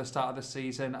at the start of the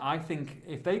season. I think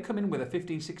if they come in with a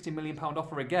 15-16 million pound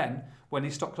offer again, when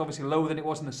his stock's obviously lower than it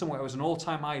was in the summer, it was an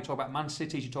all-time high. You talk about Man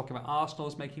City, you're talking about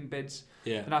Arsenal's making bids,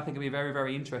 then I think it'll be very,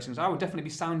 very interesting. So I would definitely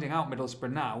be sounding out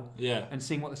Middlesbrough now and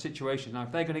seeing what the situation is. Now,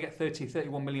 if they're going to get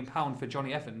 31 million pound for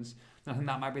Johnny Evans, then I think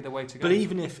that might be the way to go. But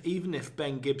even if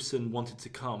Ben Gibson wanted to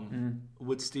come,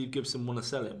 would Steve Gibson want to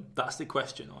sell him? That's the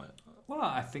question. Well,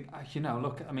 I think,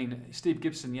 look, I mean, Steve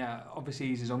Gibson, obviously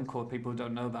he's his uncle. People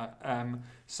don't know that.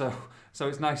 So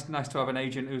it's nice to have an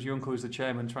agent who's your uncle, who's the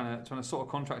chairman, trying to sort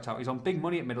of contract out. He's on big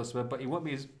money at Middlesbrough, but he won't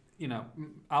be as,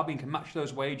 Albion can match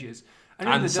those wages.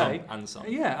 And some.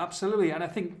 Yeah, absolutely. And I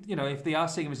think, if they are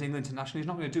seeing him as England international, he's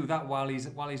not going to do that while he's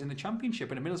in the Championship.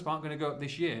 And if Middlesbrough aren't going to go up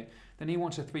this year, then he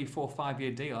wants a 3, 4, 5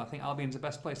 year deal. I think Albion's the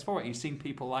best place for it. He's seen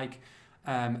people like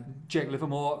Jake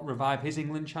Livermore revive his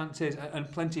England chances,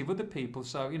 and plenty of other people.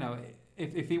 So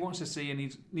if he wants to see and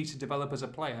he needs to develop as a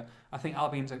player, I think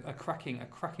Albion's a cracking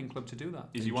club to do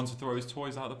that. Does he want to throw his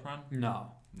toys out of the pram?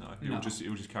 No. He'll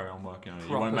just carry on working on it.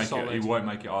 He won't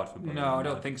make it hard for Burnley. No, I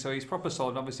don't think so. He's proper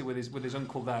solid, obviously with his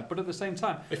uncle there. But at the same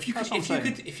time, if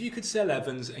you could sell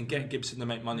Evans and get Gibson to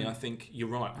make money, I think you're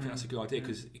right. I think that's a good idea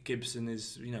because Gibson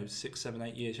is 6, 7,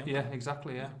 8 years younger. Yeah,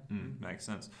 exactly. Yeah, makes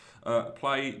sense.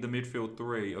 Play the midfield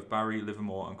three of Barry,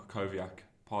 Livermore, and Krakowiak.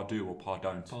 Pardue or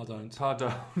Pardon't? Pardon't.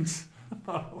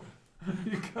 Oh,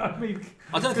 you can't.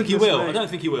 I don't think he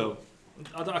will.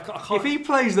 I can't. If he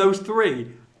plays those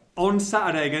three on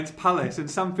Saturday against Palace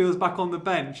and Sam Field's back on the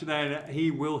bench, then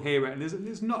he will hear it. And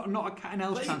there's not a cat and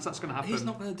else chance that's going to happen. He's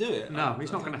not going to do it. No,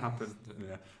 it's not going to happen.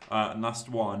 Yeah. Last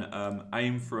one.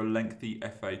 Aim for a lengthy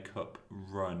FA Cup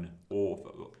run, or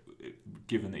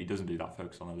given that he doesn't do that,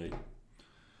 focus on the league.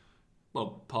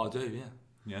 Well, Pardue, yeah.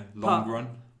 Yeah, long run.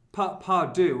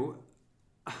 Pardue,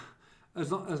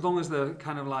 as long as they're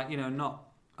kind of like, not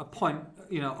a point,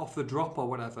 off the drop or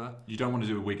whatever. You don't want to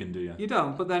do a Wigan, do you? You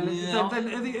don't, but then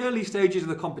at the early stages of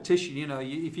the competition,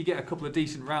 if you get a couple of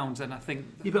decent rounds, then I think...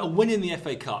 Yeah, but a win in the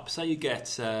FA Cup, say you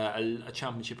get a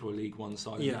Championship or a League One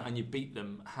side and you beat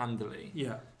them handily.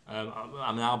 Yeah.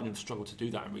 Albion have struggled to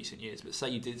do that in recent years, but say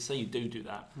you do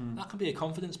that, that can be a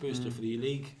confidence booster for the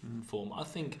league form. I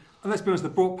think. And let's be honest, they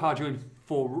brought Pardew in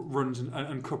for runs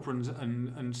and cup runs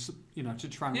and to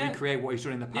try and recreate what he's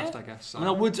done in the past. I guess. So.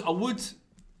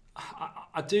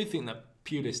 I do think that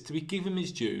Pulis, to give him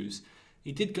his dues,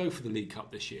 he did go for the League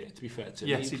Cup this year. To be fair to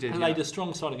him, he did. Played a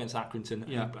strong side against Accrington,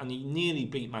 and he nearly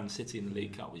beat Man City in the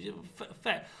League Cup, which is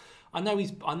fair. I know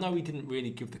he didn't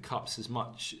really give the cups as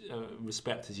much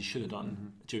respect as he should have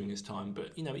done during his time,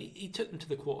 but he took them to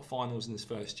the quarterfinals in his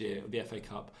first year of the FA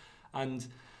Cup, and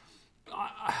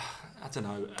I don't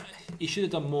know, he should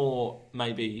have done more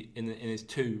maybe in his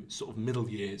two sort of middle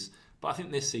years. But I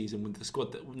think this season with the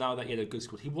squad, now that he had a good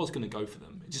squad, he was going to go for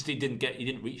them. Just he didn't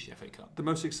reach the FA Cup. The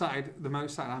most excited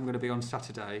I'm going to be on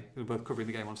Saturday. We're both covering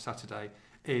the game on Saturday.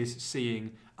 Is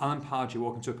seeing Alan Pardew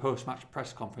walk into a post-match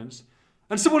press conference.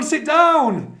 And someone sit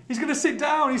down! He's going to sit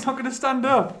down. He's not going to stand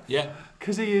up. Yeah.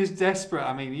 Because he is desperate.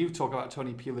 I mean, you talk about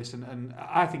Tony Pulis, and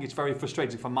I think it's very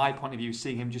frustrating from my point of view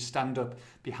seeing him just stand up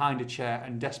behind a chair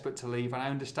and desperate to leave. And I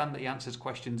understand that he answers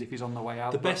questions if he's on the way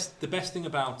out. The best thing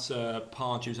about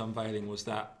Pardew's unveiling was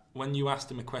that when you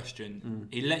asked him a question,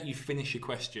 he let you finish your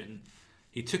question.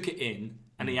 He took it in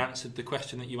and he answered the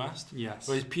question that you asked. Yes.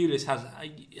 Whereas Pulis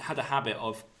had a habit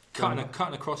of cutting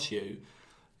across you.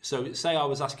 So, say I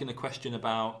was asking a question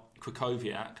about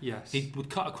Krakowiak, he would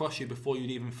cut across you before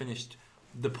you'd even finished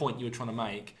the point you were trying to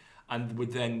make, and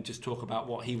would then just talk about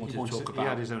what he wanted to talk about. He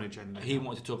had his own agenda. He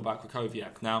wanted to talk about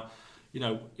Krakowiak. Now,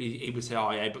 he would say, "Oh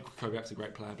yeah, but Krakowiak's a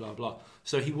great player," blah blah.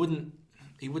 So he wouldn't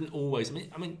always.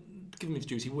 I mean, give him his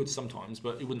dues, he would sometimes,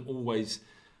 but he wouldn't always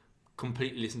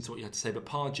completely listen to what you had to say. But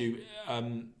Pardew,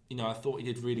 I thought he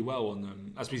did really well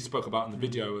on as we spoke about in the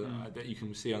video that you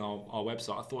can see on our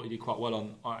website. I thought he did quite well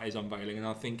on his unveiling, and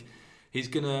I think he's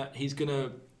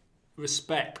gonna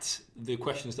respect the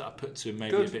questions that are put to him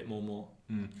maybe a bit more.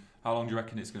 How long do you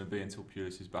reckon it's going to be until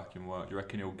Pulis is back in work? Do you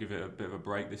reckon he'll give it a bit of a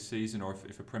break this season, or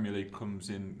if a Premier League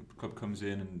club comes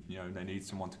in and they need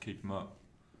someone to keep him up?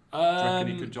 Do you reckon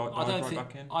he could dive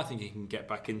back in? I think he can get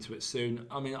back into it soon.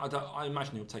 I mean, I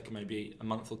imagine he'll take maybe a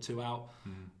month or two out.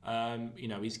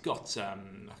 He's got a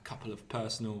couple of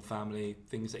personal, family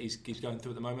things that he's going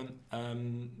through at the moment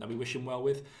that we wish him well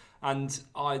with. And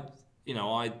I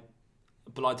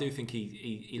do think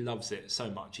he loves it so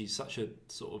much. He's such a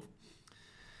sort of,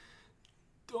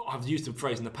 I've used the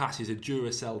phrase in the past, he's a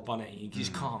Duracell bunny. He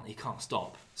just can't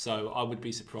stop. So I would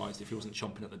be surprised if he wasn't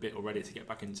chomping at the bit already to get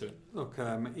back into it. Look,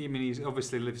 I mean, he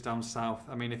obviously lives down south.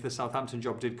 I mean, if the Southampton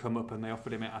job did come up and they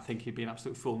offered him it, I think he'd be an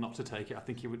absolute fool not to take it. I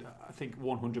think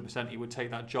 100% he would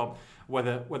take that job.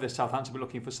 Whether Southampton were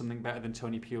looking for something better than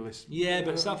Tony Pulis. Yeah,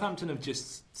 but Southampton have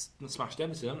just smashed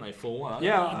Everton, haven't they? 4-1.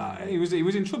 Yeah, he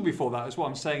was in trouble before that. That's what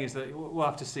I'm saying is that we'll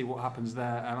have to see what happens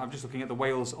there. I'm just looking at the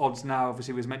Wales odds now.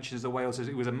 Obviously, it was mentioned as the Wales.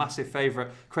 It was a massive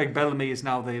favourite. Craig Bellamy is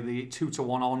now the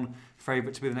 2-1 on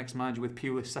favourite to be the next manager, with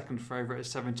Pulis second favourite at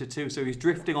 7-2. So he's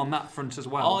drifting on that front as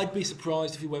well. I'd be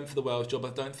surprised if he went for the Wales job.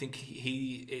 I don't think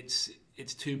it's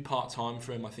too part-time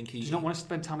for him. I think Does he not want to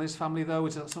spend time with his family though?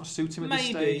 Does that not suit him at this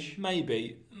stage?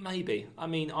 Maybe. I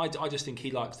mean, I just think he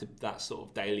likes that sort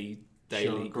of daily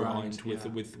grind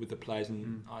with the players,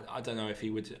 and I don't know if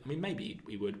he would. I mean, maybe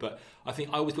he would, but I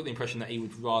always got the impression that he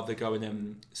would rather go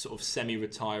and sort of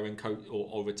semi-retire and coach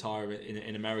or retire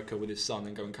in America with his son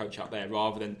and go and coach out there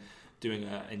rather than doing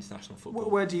international football.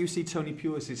 Where do you see Tony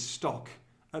Pulis' stock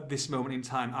at this moment in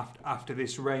time after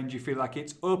this reign? Do you feel like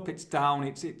it's up, it's down,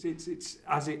 it's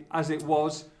as it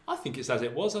was? I think it's as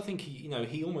it was. I think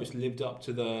he almost lived up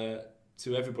to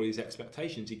everybody's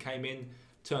expectations. He came in,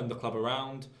 turned the club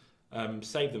around,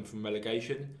 saved them from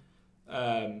relegation,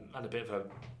 had a bit of a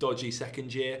dodgy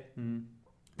second year,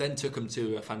 then took them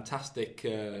to a fantastic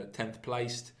 10th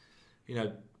placed.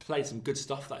 Played some good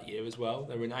stuff that year as well.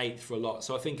 They were in 8th for a lot.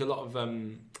 So I think a lot of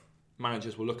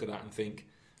managers will look at that and think,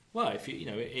 well,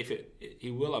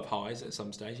 he will have highs at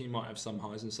some stage. He might have some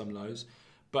highs and some lows,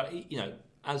 but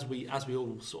as we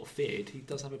all sort of feared, he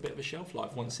does have a bit of a shelf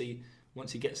life once he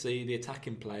gets the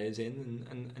attacking players in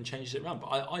and changes it around. But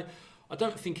I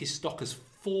don't think his stock has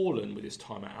fallen with his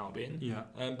time at Albion. Yeah.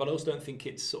 But I also don't think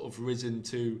it's sort of risen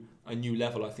to a new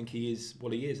level. I think he is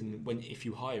what he is, and if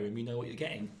you hire him, you know what you're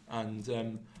getting.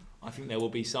 And I think there will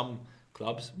be some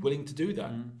clubs willing to do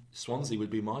that. Swansea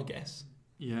would be my guess.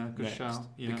 Yeah, good shout.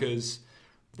 Yeah. Because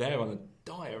they're on a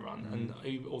dire run,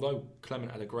 and although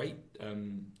Clement had a great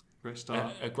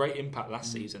start, a great impact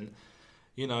last season.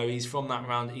 He's from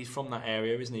that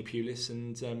area, isn't he, Pulis?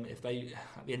 And if they,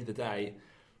 at the end of the day,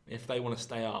 if they want to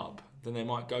stay up, then they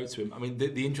might go to him. I mean,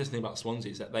 the interesting thing about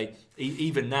Swansea is that they,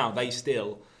 even now, they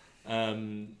still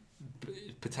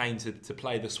pertain to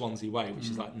play the Swansea way, which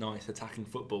is like nice attacking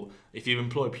football. If you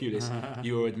employ Pulis,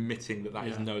 you are admitting that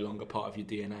is no longer part of your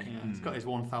DNA. Yeah, he's got his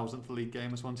 1000th league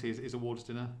game at Swansea, his awards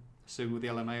dinner soon with the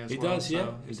LMA as well. He does,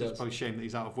 yeah. It's probably a shame that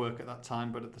he's out of work at that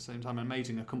time, but at the same time, an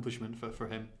amazing accomplishment for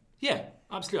him. Yeah,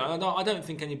 absolutely. I don't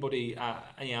think any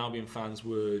Albion fans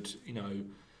would,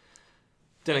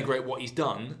 denigrate what he's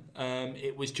done.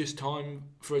 It was just time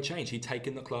for a change. He'd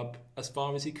taken the club as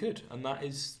far as he could, and that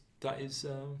is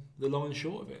the long and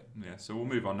short of it. Yeah, so we'll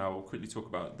move on now. We'll quickly talk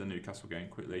about the Newcastle game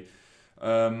quickly.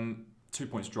 2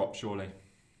 points dropped, surely.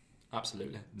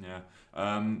 Absolutely. Yeah.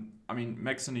 I mean,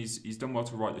 Megson, he's done well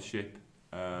to right the ship.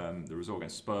 The result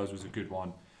against Spurs was a good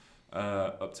one.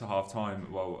 Up to half time,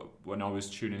 well, when I was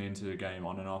tuning into the game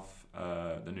on and off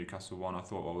the Newcastle one, I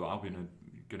thought, well, Albion are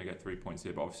going to get 3 points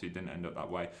here, but obviously it didn't end up that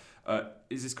way.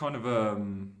 Is this kind of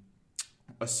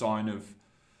a sign of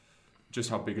just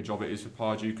how big a job it is for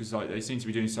Pardew? Because they seem to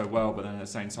be doing so well, but then at the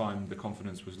same time, the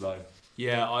confidence was low.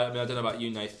 Yeah, I mean, I don't know about you,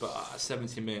 Nath, but at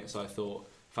 70 minutes, I thought,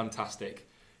 fantastic.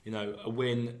 A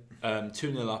win,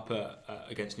 2-0 up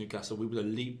against Newcastle. We would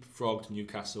have leapfrogged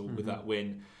Newcastle with that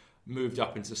win, moved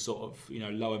up into sort of,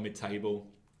 lower mid-table.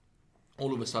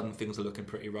 All of a sudden, things are looking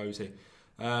pretty rosy.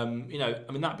 I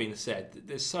mean, that being said,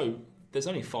 there's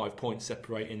only 5 points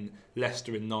separating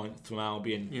Leicester in 9th from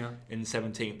Albion in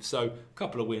 17th. So a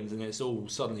couple of wins and it's all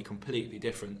suddenly completely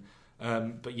different.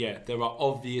 But yeah, there are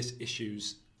obvious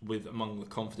issues among the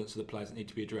confidence of the players that need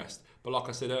to be addressed. But like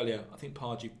I said earlier, I think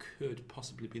Pardew could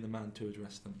possibly be the man to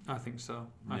address them. I think so.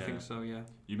 I think so, yeah.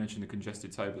 You mentioned the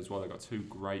congested table as well. They've got 2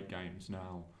 great games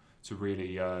now to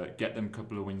really get them a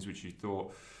couple of wins, which you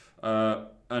thought.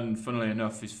 And funnily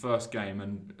enough, his first game,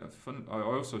 and I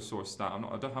also saw a stat.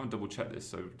 I haven't double checked this,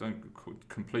 so don't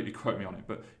completely quote me on it.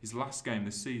 But his last game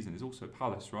this season is also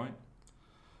Palace, right?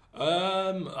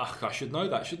 I should know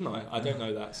that, shouldn't I? I don't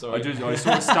know that. Sorry. I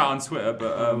saw a stat on Twitter,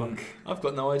 but I've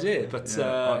got no idea. But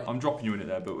I'm dropping you in it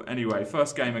there. But anyway,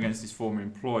 first game against his former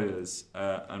employers,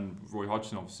 and Roy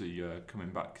Hodgson obviously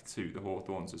coming back to the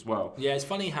Hawthorns as well. Yeah, it's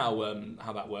funny how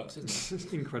that works, isn't it?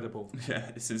 It's incredible.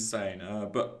 Yeah, it's insane.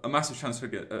 But a massive chance for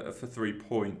 3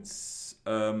 points.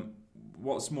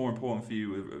 What's more important for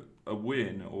you, a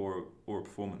win or a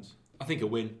performance? I think a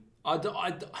win.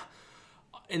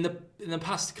 In the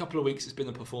past couple of weeks, it's been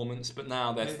a performance, but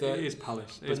now they're third. It is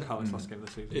Palace. It is Palace last game of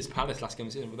the season. It's Palace last game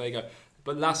of the season. But there you go.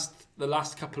 But the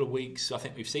last couple of weeks, I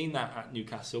think we've seen that at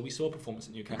Newcastle. We saw a performance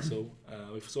at Newcastle.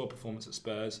 We saw a performance at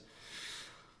Spurs.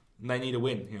 They need a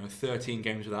win. 13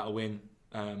 games without a win.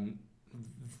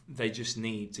 They just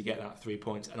need to get that 3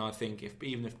 points. And I think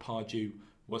even if Pardew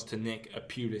was to nick a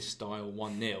Pulis style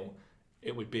 1-0,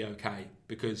 it would be okay,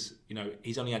 because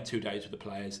he's only had 2 days with the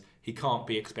players. He can't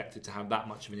be expected to have that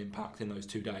much of an impact in those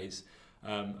 2 days.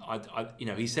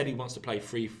 He said he wants to play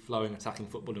free-flowing attacking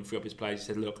football and free up his players. He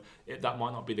said, look, that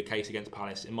might not be the case against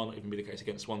Palace. It might not even be the case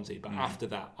against Swansea. But after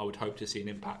that, I would hope to see an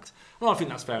impact. Well, I think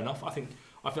that's fair enough. I think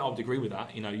I would agree with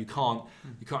that. You can't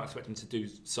expect him to do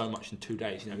so much in 2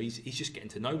 days. He's just getting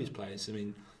to know his players. I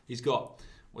mean, he's got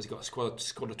a squad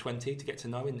of 20 to get to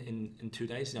know in 2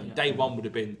 days. Day one would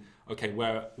have been, okay,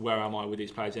 where am I with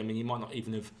these players? I mean, you might not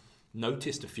even have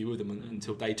noticed a few of them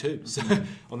until day 2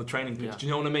 on the training pitch. Do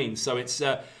you know what I mean? So they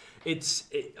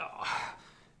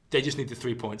just need the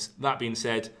 3 points. That being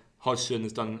said, Hodgson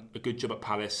has done a good job at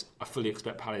Palace. I fully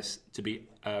expect Palace to be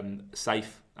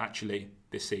safe actually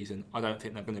this season. I don't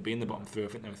think they're going to be in the bottom 3. I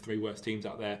think there are 3 worst teams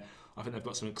out there. I think they've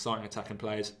got some exciting attacking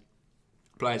players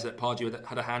that Pardew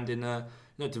had a hand in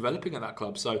developing at that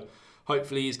club. So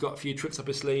hopefully he's got a few tricks up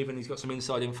his sleeve and he's got some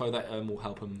inside info that will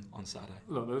help him on Saturday.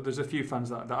 Look, there's a few fans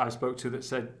that I spoke to that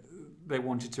said they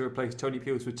wanted to replace Tony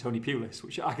Pulis with Tony Pulis,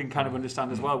 which I can kind of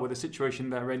understand as well with the situation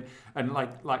they're in. And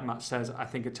like Matt says, I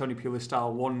think a Tony Pulis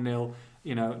style 1-0,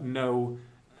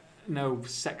 no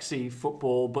sexy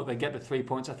football, but they get the 3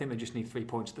 points. I think they just need 3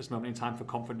 points at this moment in time for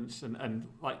confidence and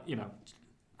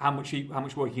how much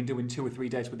work you can do in 2 or 3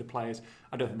 days with the players.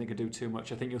 I don't think they can do too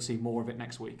much. I think you'll see more of it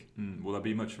next week. Will there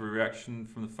be much of a reaction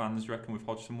from the fans, do you reckon, with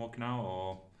Hodgson walking out,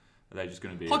 or are they just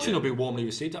going to be... Hodgson will be warmly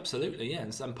received, absolutely, yeah.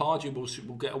 And Pardew will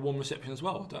get a warm reception as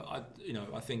well.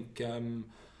 I think a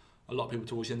lot of people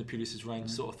towards the end of Pulis' reign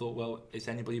sort of thought, well, it's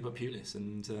anybody but Pulis.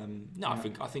 And I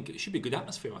think it should be a good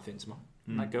atmosphere, I think, tomorrow.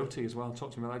 That goatee as well.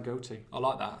 Talk to me about that goatee. I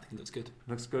like that. I think it looks good.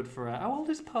 Looks good for... how old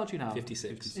is Pardew now?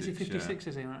 56. Is he 56,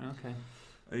 is he? Right, okay.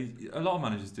 A lot of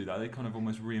managers do that. They kind of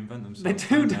almost reinvent themselves. They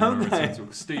do, don't they?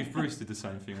 Steve Bruce did the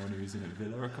same thing when he was in at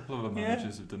Villa. A couple of other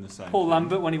managers have done the same. Paul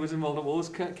Lambert, when he was involved at Wolves,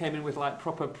 came in with like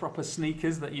proper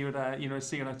sneakers that you would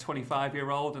see on a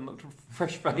 25-year-old and looked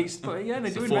fresh faced. But yeah, they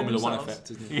do invent themselves. Formula One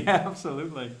effect, isn't it? Yeah,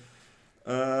 absolutely.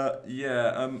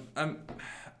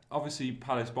 Obviously,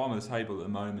 Palace bottom of the table at the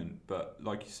moment, but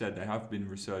like you said, they have been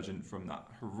resurgent from that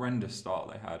horrendous start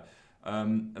they had. Are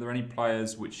there any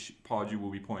players which Pardew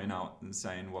will be pointing out and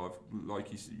saying, well, like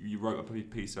you wrote a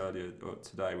piece earlier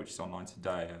today, which is online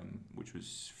today, which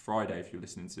was Friday if you're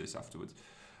listening to this afterwards,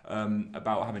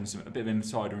 about having a bit of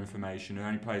insider information? Are there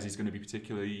any players he's going to be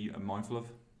particularly mindful of?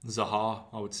 Zaha,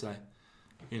 I would say.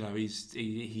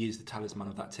 He is the talisman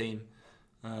of that team,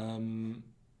 and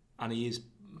he is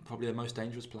probably the most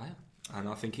dangerous player. And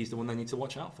I think he's the one they need to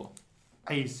watch out for.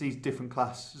 He's different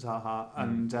class, Zaha,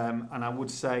 and I would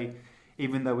say,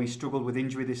 even though he struggled with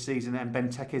injury this season and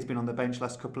Benteke has been on the bench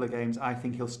last couple of games, I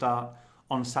think he'll start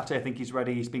on Saturday. I think he's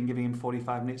ready. He's been giving him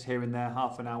 45 minutes here and there,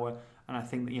 half an hour, and I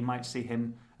think that you might see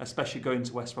him, especially going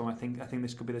to West Brom. I think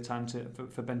this could be the time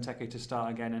for Benteke to start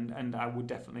again, and I would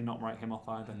definitely not write him off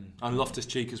either. And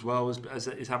Loftus-Cheek as well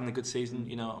is having a good season.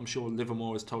 I'm sure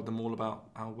Livermore has told them all about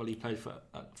how well he played for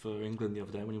England the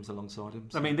other day when he was alongside him.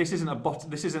 So. I mean, this isn't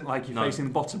like you're facing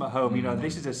the bottom at home.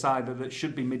 This is a side that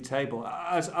should be mid-table,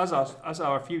 as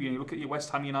are a few. You look at your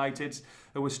West Ham Uniteds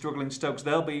who were struggling, Stokes.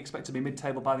 They'll be expected to be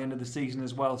mid-table by the end of the season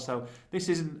as well. So this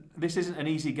isn't an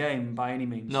easy game by any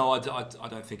means. No, I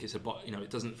don't think it's it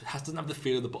doesn't have the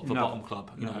feel of a bottom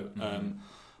club.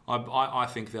 I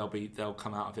think they'll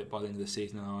come out of it by the end of the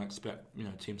season, and I expect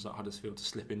teams like Huddersfield to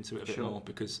slip into it a bit more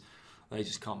because they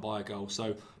just can't buy a goal.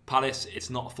 So Palace, it's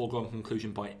not a foregone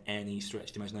conclusion by any stretch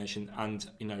of the imagination, and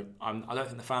I don't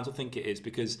think the fans will think it is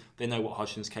because they know what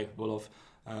Hodgson's capable of.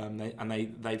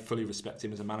 They fully respect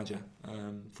him as a manager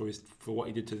for what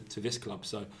he did to this club.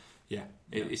 So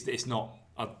it's not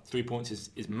 3 points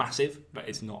is massive, but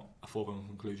it's not a foregone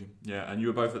conclusion. Yeah, and you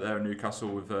were both there in Newcastle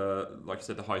with, like you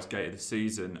said, the highest gate of the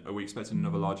season. Are we expecting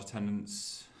another large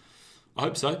attendance? I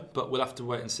hope so, but we'll have to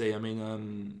wait and see. I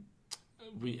mean,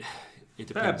 it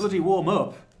depends. Better bloody warm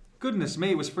up. Goodness me,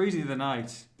 it was freezing the other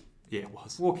night. Yeah, it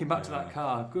was. Walking back to that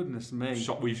car, goodness me.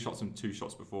 We've shot some 2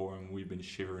 shots before, and we've been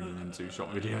shivering in 2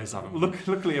 shot videos, haven't we?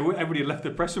 Luckily, everybody had left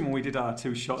the press room when we did our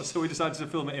 2 shots, so we decided to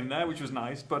film it in there, which was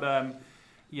nice. But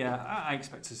I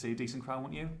expect to see a decent crowd,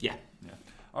 wouldn't you? Yeah.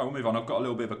 All right, we'll move on. I've got a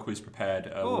little bit of a quiz prepared.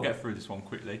 We'll Oh. get through this one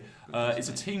quickly. It's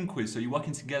a team quiz, so you're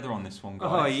working together on this one, guys.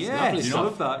 Oh, yes. You're I not,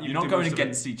 love that. You you're not do going most of it.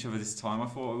 against each other this time. I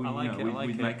thought I like it, I like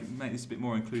we'd it. make this a bit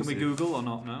more Can inclusive. we Google or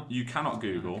not? No. You cannot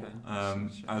Google,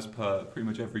 Okay. as per pretty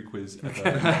much every quiz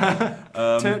ever.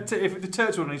 If the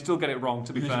Turks would, he'd still get it wrong.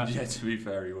 To be fair. Yeah, to be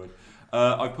fair, he would.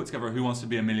 I've put together a Who Wants to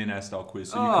Be a Millionaire style quiz,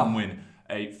 so you Oh. can win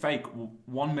a fake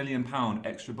 £1 million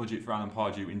extra budget for Alan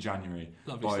Pardew in January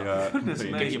Lovely by stuff. Goodness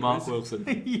completing me. Get this your Mark quiz.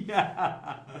 Wilson.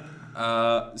 Yeah.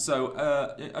 So,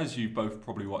 as you both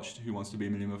probably watched Who Wants to Be a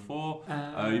Millionaire before,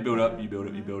 you build up, you build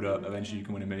up, you build up. Eventually, you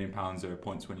can win £1 million. There are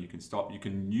points when you can stop. You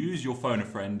can use your phone a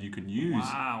friend. You can use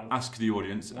Wow. Ask the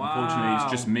Audience. Wow. Unfortunately,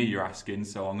 it's just me you're asking,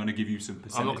 so I'm going to give you some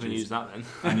percentages. I'm not going to use that then.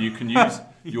 And you can use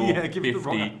your Yeah, give us the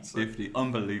wrong 50, answer. 50.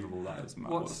 Unbelievable that is,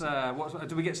 Matt. What's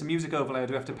do we get some music overlay or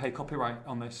do we have to pay copyright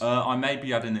on this? I may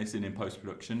be adding this in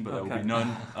post-production, but there will Okay. be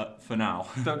none for now.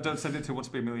 Don't send it to Want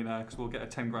to Be a Millionaire because we'll get a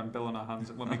 10 grand bill on our hands.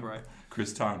 It won't be great.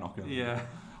 Chris Taranok. Yeah.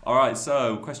 All right,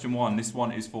 so question one. This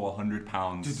one is for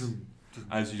 £100.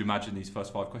 As you'd imagine, these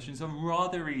first 5 questions are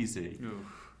rather easy.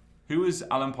 Who was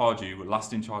Alan Pardew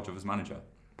last in charge of as manager?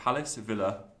 Palace,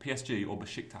 Villa, PSG or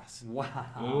Besiktas? Wow.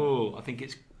 Oh, I think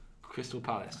it's Crystal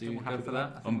Palace. Are you We'll happy go for with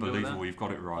that. I think we'll go with Unbelievable, you've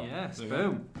got it right. that. Yes, Yeah.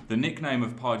 boom. The nickname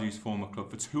of Pardew's former club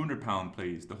for £200,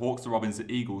 please. The Hawks, the Robins, the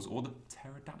Eagles or the Go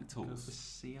for Pterodactyls?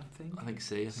 C, I think. I think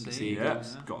C. I think it's C. the Yep,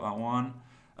 Eagles. got that one.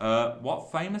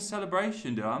 What famous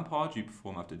celebration did Alan Pardew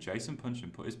perform after Jason Puncheon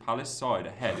put his Palace side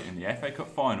ahead in the FA Cup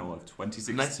final of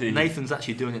 2016? Nathan's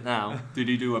actually doing it now. Did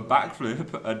he do a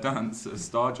backflip, a dance, a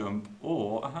star jump,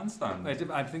 or a handstand?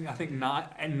 I think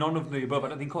none of the above. I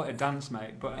don't think call it a dance,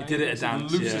 mate. But He did it a it's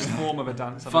dance, the loosest yeah. form of a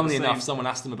dance. I've Funnily ever enough, seen. someone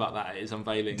asked him about that at his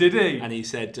unveiling. Did he? And he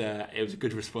said it was a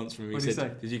good response from him. He What did he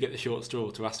said, say? "Did you get the short straw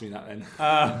to ask me that then?"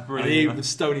 Ah, And he brilliant. was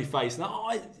stony faced. And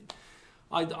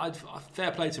I'd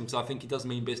fair play to him because I think he does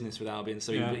mean business with Albion.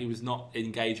 So Yeah. he was not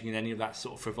engaging in any of that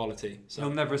sort of frivolity. So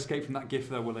He'll never escape from that gift,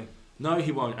 though, will he? no,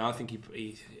 he won't. And I think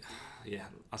he yeah,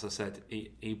 as I said,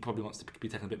 he probably wants to be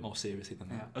taken a bit more seriously than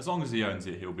Yeah. that. As long as he owns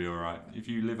it, he'll be all right. If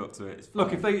you live up to it, it's fine.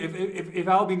 Look, if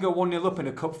Albion go 1-0 up in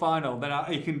a cup final, then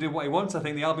he can do what he wants. I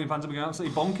think the Albion fans will be going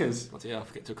absolutely bonkers. Bloody hell, if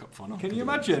we get to a cup final. Can you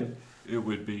imagine? It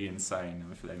would be insane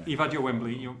if they made You've had your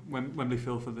Wembley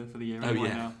fill for the year. Oh anyway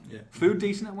yeah, now. yeah. Food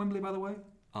decent at Wembley, by the way.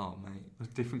 Oh mate, It's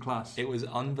a different class. it was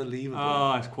unbelievable.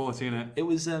 Oh, it's quality, isn't it? It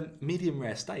was medium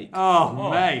rare steak. Oh,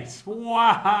 mate!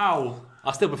 Wow.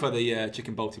 I still prefer the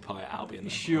chicken balti pie at Albion. though.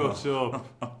 Shut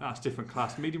up. That's different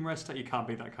class. Medium rare steak, you can't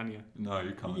beat that, can you? No,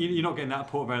 you can't. You're not getting that at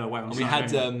Port Vale away on And we had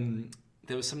Saturday.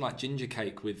 there was some like ginger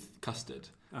cake with custard.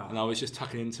 Oh. And I was just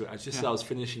tucking into it. As Yeah. I was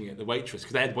finishing it, the waitress,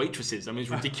 because they had waitresses, I mean, it's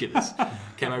ridiculous,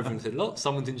 came over and said, "Look,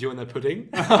 someone's enjoying their pudding."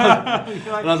 And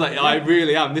I was like, "I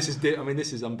really am. This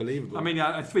is unbelievable." I mean,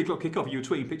 at 3 o'clock kickoff, you were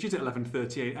tweeting pictures at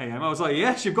 11:38 a.m. I was like,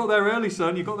 yes, you've got there early,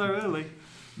 son. You got there early.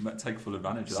 Take full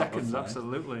advantage of Seconds, that.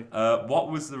 Absolutely. absolutely.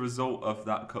 What was the result of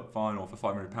that cup final for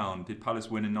 £500? Did Palace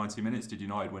win in 90 minutes? Did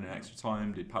United win in extra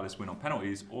time? Did Palace win on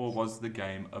penalties? Or was the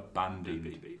game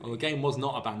abandoned? well, the game was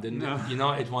not abandoned. No.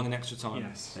 United won in extra time.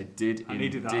 Yes. They did I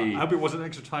needed that. indeed. I hope it wasn't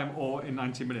extra time or in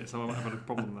 90 minutes. I might have had a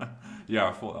problem there. Yeah,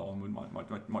 I thought that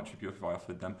one might trip you up if I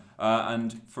offered them.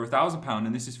 And for £1,000,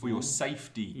 and this is for your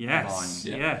safety Yes.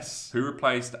 line. Yeah. Yes. Who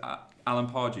replaced Alan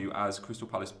Pardew as Crystal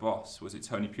Palace boss? Was it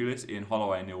Tony Pulis, Ian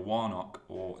Holloway, Neil Warnock,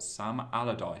 or Sam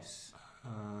Allardyce?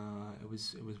 It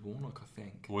was Warnock, I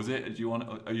think. Was it? Do you want?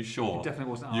 Are you sure? It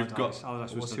definitely wasn't You've Allardyce. got-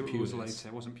 Allardyce It was wasn't 2 hours Pulis. later.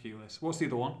 It wasn't Pulis. What's the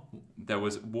other one? There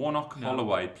was Warnock, No.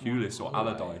 Holloway, Pulis, or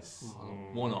Holloway. Allardyce.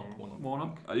 Warnock.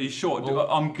 Warnock? Are you sure? Well-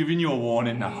 I'm giving you a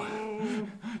warning now.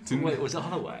 Wait, was it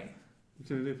Holloway?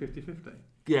 Should we do 50-50?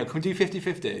 Yeah, can we do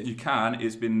 50-50? You can.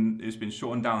 It's been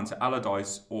shortened down to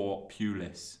Allardyce or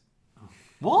Pulis.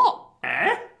 What?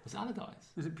 Was it Allardyce?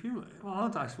 Is it Pulis? Well,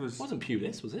 Allardyce was... It wasn't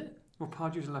Pulis, was it? Well,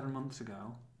 Pardew was 11 months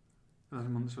ago.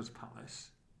 11 months was Palace.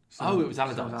 So, Oh, it was so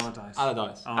Allardyce. Allardyce.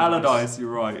 Allardyce. Allardyce, you're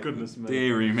right. Goodness me.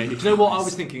 Deary me. Do you know what I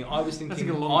was thinking? I was thinking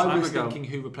a long time ago.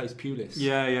 who replaced Pulis.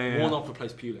 Yeah. Warnock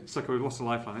replaced Pulis. It's like we've lost a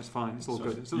lifeline. It's fine. It's all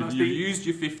good. So You, that's you the, used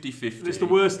your 50-50. it's the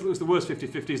worst. It was the worst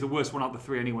 50-50. It's the worst one out of the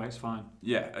 3 anyway. It's fine.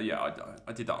 Yeah.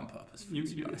 I did that on purpose. To be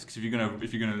honest, because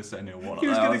if you're gonna say Neil Warnock, He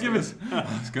was there, going to give us.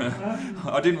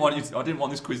 I didn't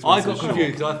want this quiz. To I be so got short.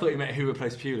 confused because I thought you meant who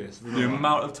replaced Pulis. The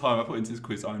amount of time I put into this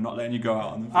quiz, I'm not letting you go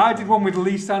out on the. I did one with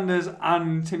Lee Sanders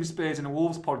and Tim Spears in a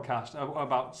Wolves podcast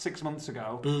about 6 months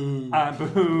ago. Boo.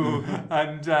 Boo.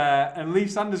 And Lee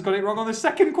Sanders got it wrong on the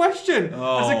second question as a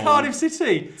Oh, Cardiff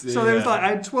City. So there was dear. I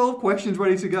had 12 questions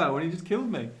ready to go and he just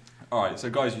killed me. All right, so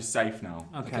guys, you're safe now.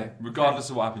 Okay. Regardless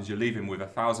of what happens, you're leaving with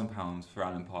 £1,000 for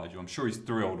Alan Pardew. I'm sure he's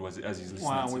thrilled as he's listening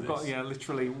Wow, to we've this. got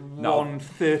literally No.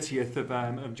 1/30th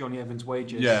of Johnny Evans'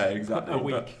 wages. Yeah, exactly. A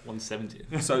week.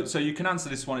 170. So you can answer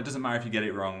this one. It doesn't matter if you get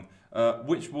it wrong.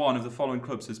 Which one of the following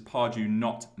clubs has Pardew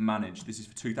not managed? This is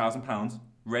for £2,000.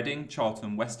 Reading,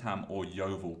 Charlton, West Ham, or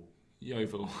Yeovil?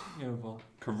 Yeovil. Yeovil.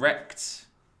 Correct.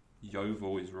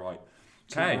 Yeovil is right.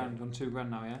 Okay. Okay, On £2,000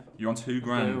 now, yeah? you're on £2,000.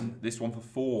 Boom. This one for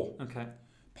 4. Okay.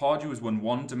 Pardew has won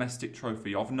one domestic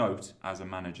trophy of note as a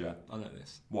manager. I know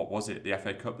this. What was it? The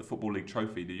FA Cup, the Football League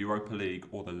Trophy, the Europa League,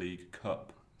 or the League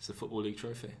Cup? It's the Football League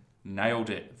trophy. Nailed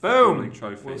it. Football Boom! League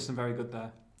Trophy. Wilson, very good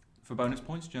there. For bonus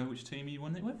points, do you know which team you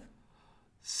won it with?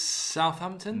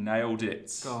 Southampton? Nailed it.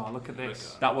 Oh, look at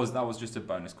this. That was just a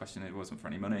bonus question. It wasn't for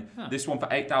any money. Huh. This one for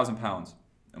 £8,000,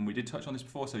 and we did touch on this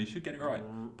before, so you should get it right.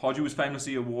 Pardew was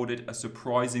famously awarded a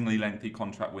surprisingly lengthy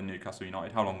contract with Newcastle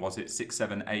United. How long was it? 6,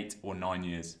 7, 8, or 9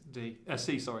 years?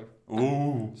 C, sorry.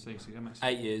 Ooh, C, that makes sense.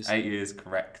 8 years. 8 years,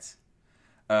 correct.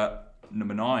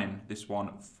 Number 9. This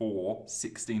one for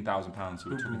 £16,000. So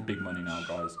we're talking big money now,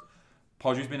 guys.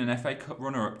 Pardew's been an FA Cup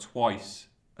runner-up twice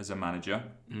as a manager.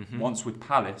 Mm-hmm. Once with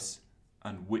Palace,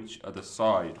 and which other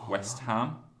side? West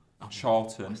Ham,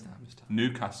 Charlton, West Ham.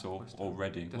 Newcastle, West Ham. or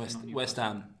Reading? Definitely West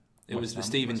Ham. It West was the Ham.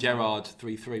 Steven West Ham. Gerrard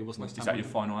 3-3, wasn't West it? Is that your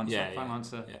final answer? Yeah. Final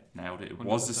answer. Yeah. Nailed it. It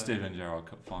was the 100%. Steven Gerrard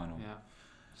Cup final. Yeah.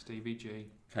 Stevie G.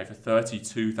 Okay, for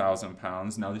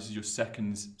 £32,000. Now this is your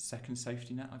second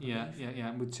safety net, I believe.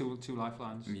 Yeah. With two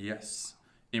lifelines. Yes.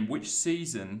 In which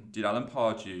season did Alan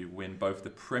Pardew win both the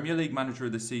Premier League Manager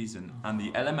of the Season and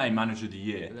the LMA Manager of the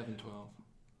Year 11-12.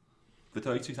 for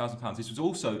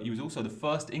 £32,000? He was also the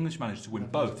first English manager to win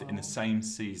 11, both 12. in the same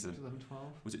season. 11, 12.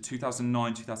 Was it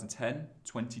 2009, 2010,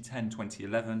 2010,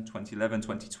 2011, 2011,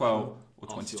 2012, or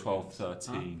Ask the 2012,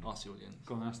 13? Ask the audience.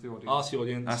 Go on, ask the audience. Ask the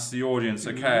audience. That's the audience.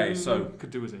 Okay, so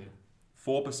Could do us here.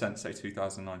 4% say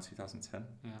 2009, 2010.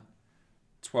 Yeah.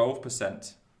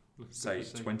 12% Look at say the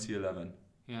C. 2011,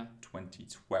 Yeah.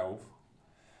 2012.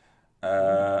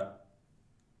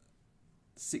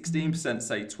 16%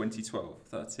 say 2012,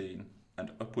 13,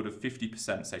 and upward of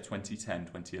 50% say 2010,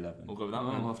 2011. We'll go with that Oh,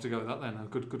 one. we'll have to go with that then. A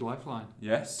good lifeline.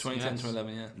 Yes? 2010 Yes.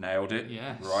 2011, yeah. Nailed it.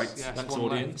 Yes. Right. Yes, Thanks, one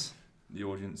left. audience. The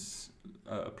audience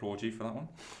applaud you for that one.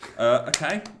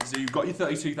 Okay, so you've got your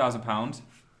 £32,000.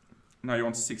 Now you're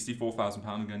on to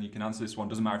 £64,000. Again, you can answer this one.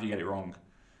 Doesn't matter if you get it wrong.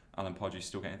 Alan Pardew's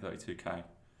still getting 32k.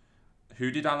 Who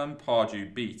did Alan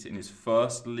Pardew beat in his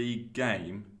first league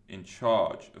game in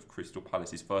charge of Crystal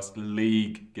Palace? His first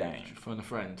league game. Should phone a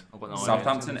friend. I've got no idea.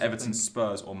 Southampton, idea. Everton,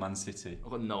 Spurs, or Man City? I've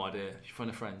got no idea. Should phone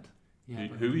a friend. Yeah,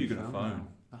 but Who are you going to phone? now?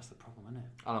 That's the problem, isn't it?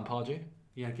 Alan Pardew.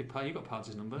 Yeah, you got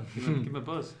Pards' number. Give him a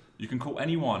buzz. You can call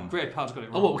anyone. Great, Pards got it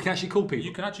Oh, wrong. what? We can actually call people.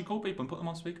 You can actually call people and put them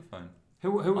on speakerphone.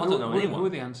 Who I don't know anyone. Who are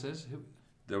the answers?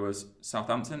 There was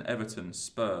Southampton, Everton,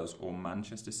 Spurs, or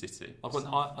Manchester City. I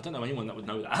don't know anyone that would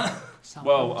know that.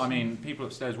 Well, I mean, people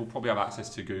upstairs will probably have access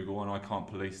to Google, and I can't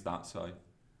police that, so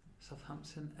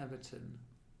Southampton, Everton.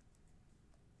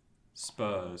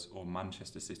 Spurs or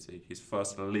Manchester City. His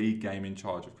first league game in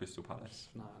charge of Crystal Palace.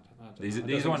 No, I don't These know. are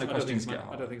one of the I don't think questions it's get I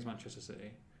hard. don't think it's Manchester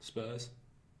City. Spurs.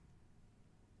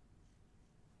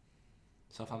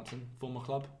 Southampton, former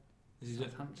club. Is it?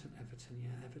 Southampton, Everton. Yeah,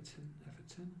 Everton.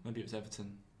 Maybe it was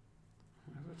Everton.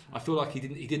 Everton. I feel like he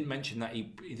didn't mention that he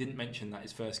didn't mention that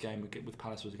his first game with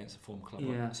Palace was against a former club.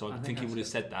 Yeah, so I I think think he would have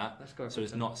that's said that. Let's go. So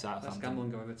it's Everton. not Let's Southampton. gamble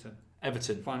and go Everton.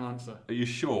 Everton. Final answer. Are you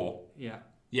sure? Yeah.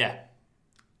 Yeah.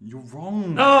 You're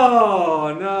wrong.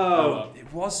 Oh no!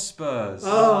 It was Spurs.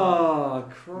 Oh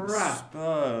crap!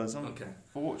 Spurs. Okay.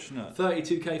 Unfortunate.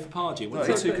 32k for Pardew. What's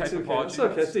 32K that? for okay. Pardew. That's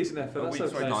okay. It's decent effort. A That's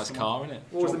week's okay. Nice car, isn't it?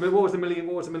 What was the £1 million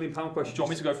question? Do you want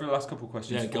me to go through the last couple of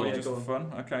questions Yeah, for go you on. just Yeah, for go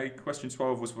fun? Okay, question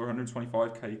 12 was for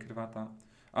 125k. You could have had that.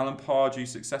 Alan Pardew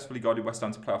successfully guided West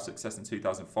Ham to playoff success in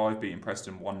 2005, beating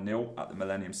Preston 1-0 at the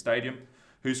Millennium Stadium.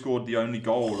 Who scored the only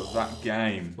goal of that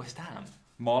game? West Ham.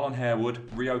 Marlon Harewood,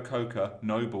 Rio Coca,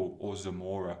 Noble, or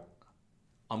Zamora?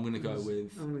 I'm going to go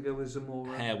with I'm going to go with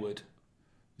Zamora. Harewood.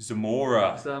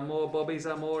 Zamora. Bobby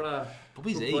Zamora.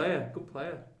 Bobby's Good E. player. Good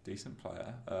player. Decent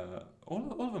player.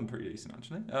 All of them pretty decent,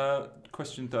 actually.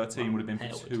 Question 13 would have been for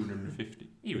Harewood. 250.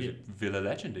 He was a Villa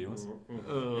legend, he was.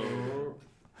 Oh.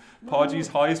 Pardew's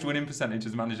highest winning percentage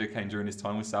as manager came during his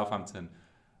time with Southampton.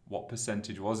 What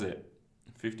percentage was it?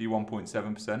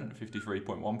 51.7%,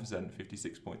 53.1%,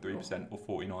 56.3%, or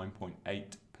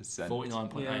 49.8%? 49.8. Yeah,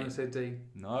 I'm going to say D.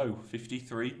 No,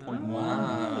 53.1%.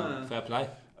 Wow. Fair play.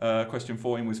 Question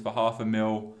 14 was for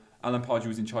 £500,000. Alan Pardew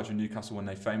was in charge of Newcastle when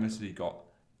they famously got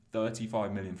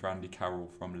 35 million for Andy Carroll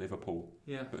from Liverpool.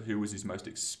 Yeah. But who was his most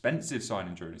expensive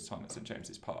signing during his time at St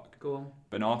James's Park? Go on.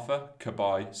 Ben Arfa,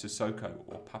 Cabaye, Sissoko,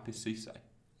 or Papis Cisse?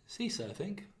 Cisse, I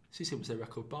think. Cisse was their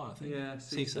record buy, I think. Yeah,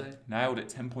 Cisse. Nailed it,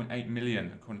 10.8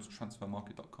 million according to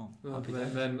transfermarket.com. Well,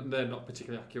 they're not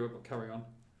particularly accurate, but carry on.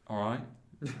 All right.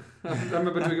 I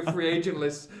remember doing a free agent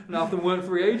list, and half of them weren't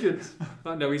free agents.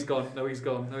 Oh, no, he's gone. No, he's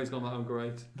gone. Oh,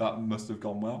 great. That must have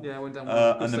gone well. Yeah, I went down.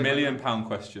 And the £1 million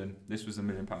question. This was the £1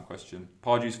 million question.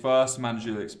 Pardew's first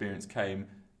managerial experience came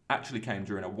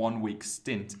during a 1-week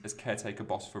stint as caretaker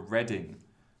boss for Reading.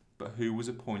 But who was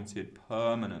appointed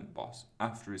permanent boss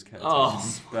after his caretaker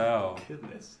spell?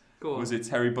 Goodness. Go on. Was it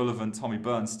Terry Bullivant, Tommy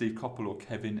Burns, Steve Coppell, or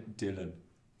Kevin Dillon?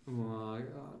 Oh my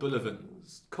God.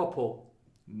 Bullivant. Koppel.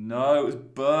 No, it was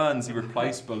Burns. He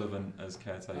replaced Bullivant as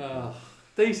caretaker.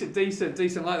 Decent like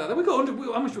that. Then we got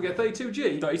 100. How much do we get?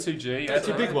 32G. 32G. That's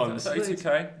two big ones.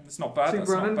 32K. It's not bad. Two That's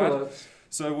brown not bad. envelopes.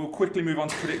 So we'll quickly move on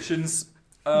to predictions.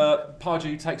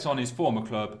 Pardew takes on his former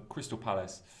club, Crystal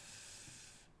Palace.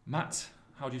 Matt,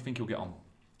 how do you think he'll get on?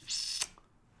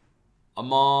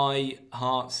 My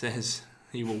heart says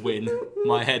he will win.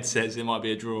 My head says it might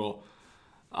be a draw.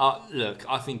 Look,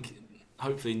 I think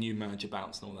hopefully new manager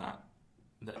bounce and all that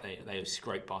they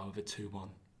scrape by with a 2-1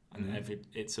 and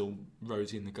it's all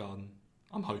rosy in the garden.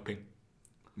 I'm hoping.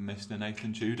 Mr.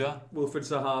 Nathan Tudor. Wilfred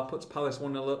Zaha puts Palace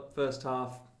 1-0 up first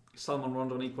half. Salman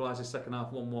Rondon equalises second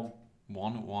half 1-1.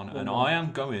 1-1. And I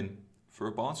am going for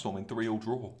a barnstorming 3-3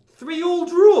 draw. 3-3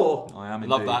 draw. I am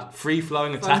Love indeed. that.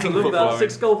 Free-flowing attacking Look at football. that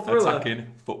 6-goal thriller. Attacking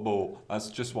football.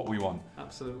 That's just what we want.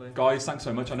 Absolutely. Guys, thanks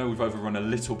so much. I know we've overrun a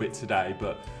little bit today,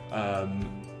 but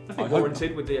I think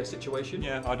warranted with the situation.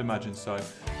 Yeah, I'd imagine so.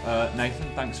 Nathan,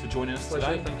 thanks for joining us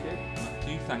Pleasure, today. thank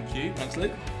you. Thank you. Thanks,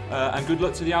 Luke. And good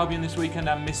luck to the Albion this weekend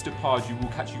and Mr. Pardew.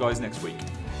 We'll catch you guys next week.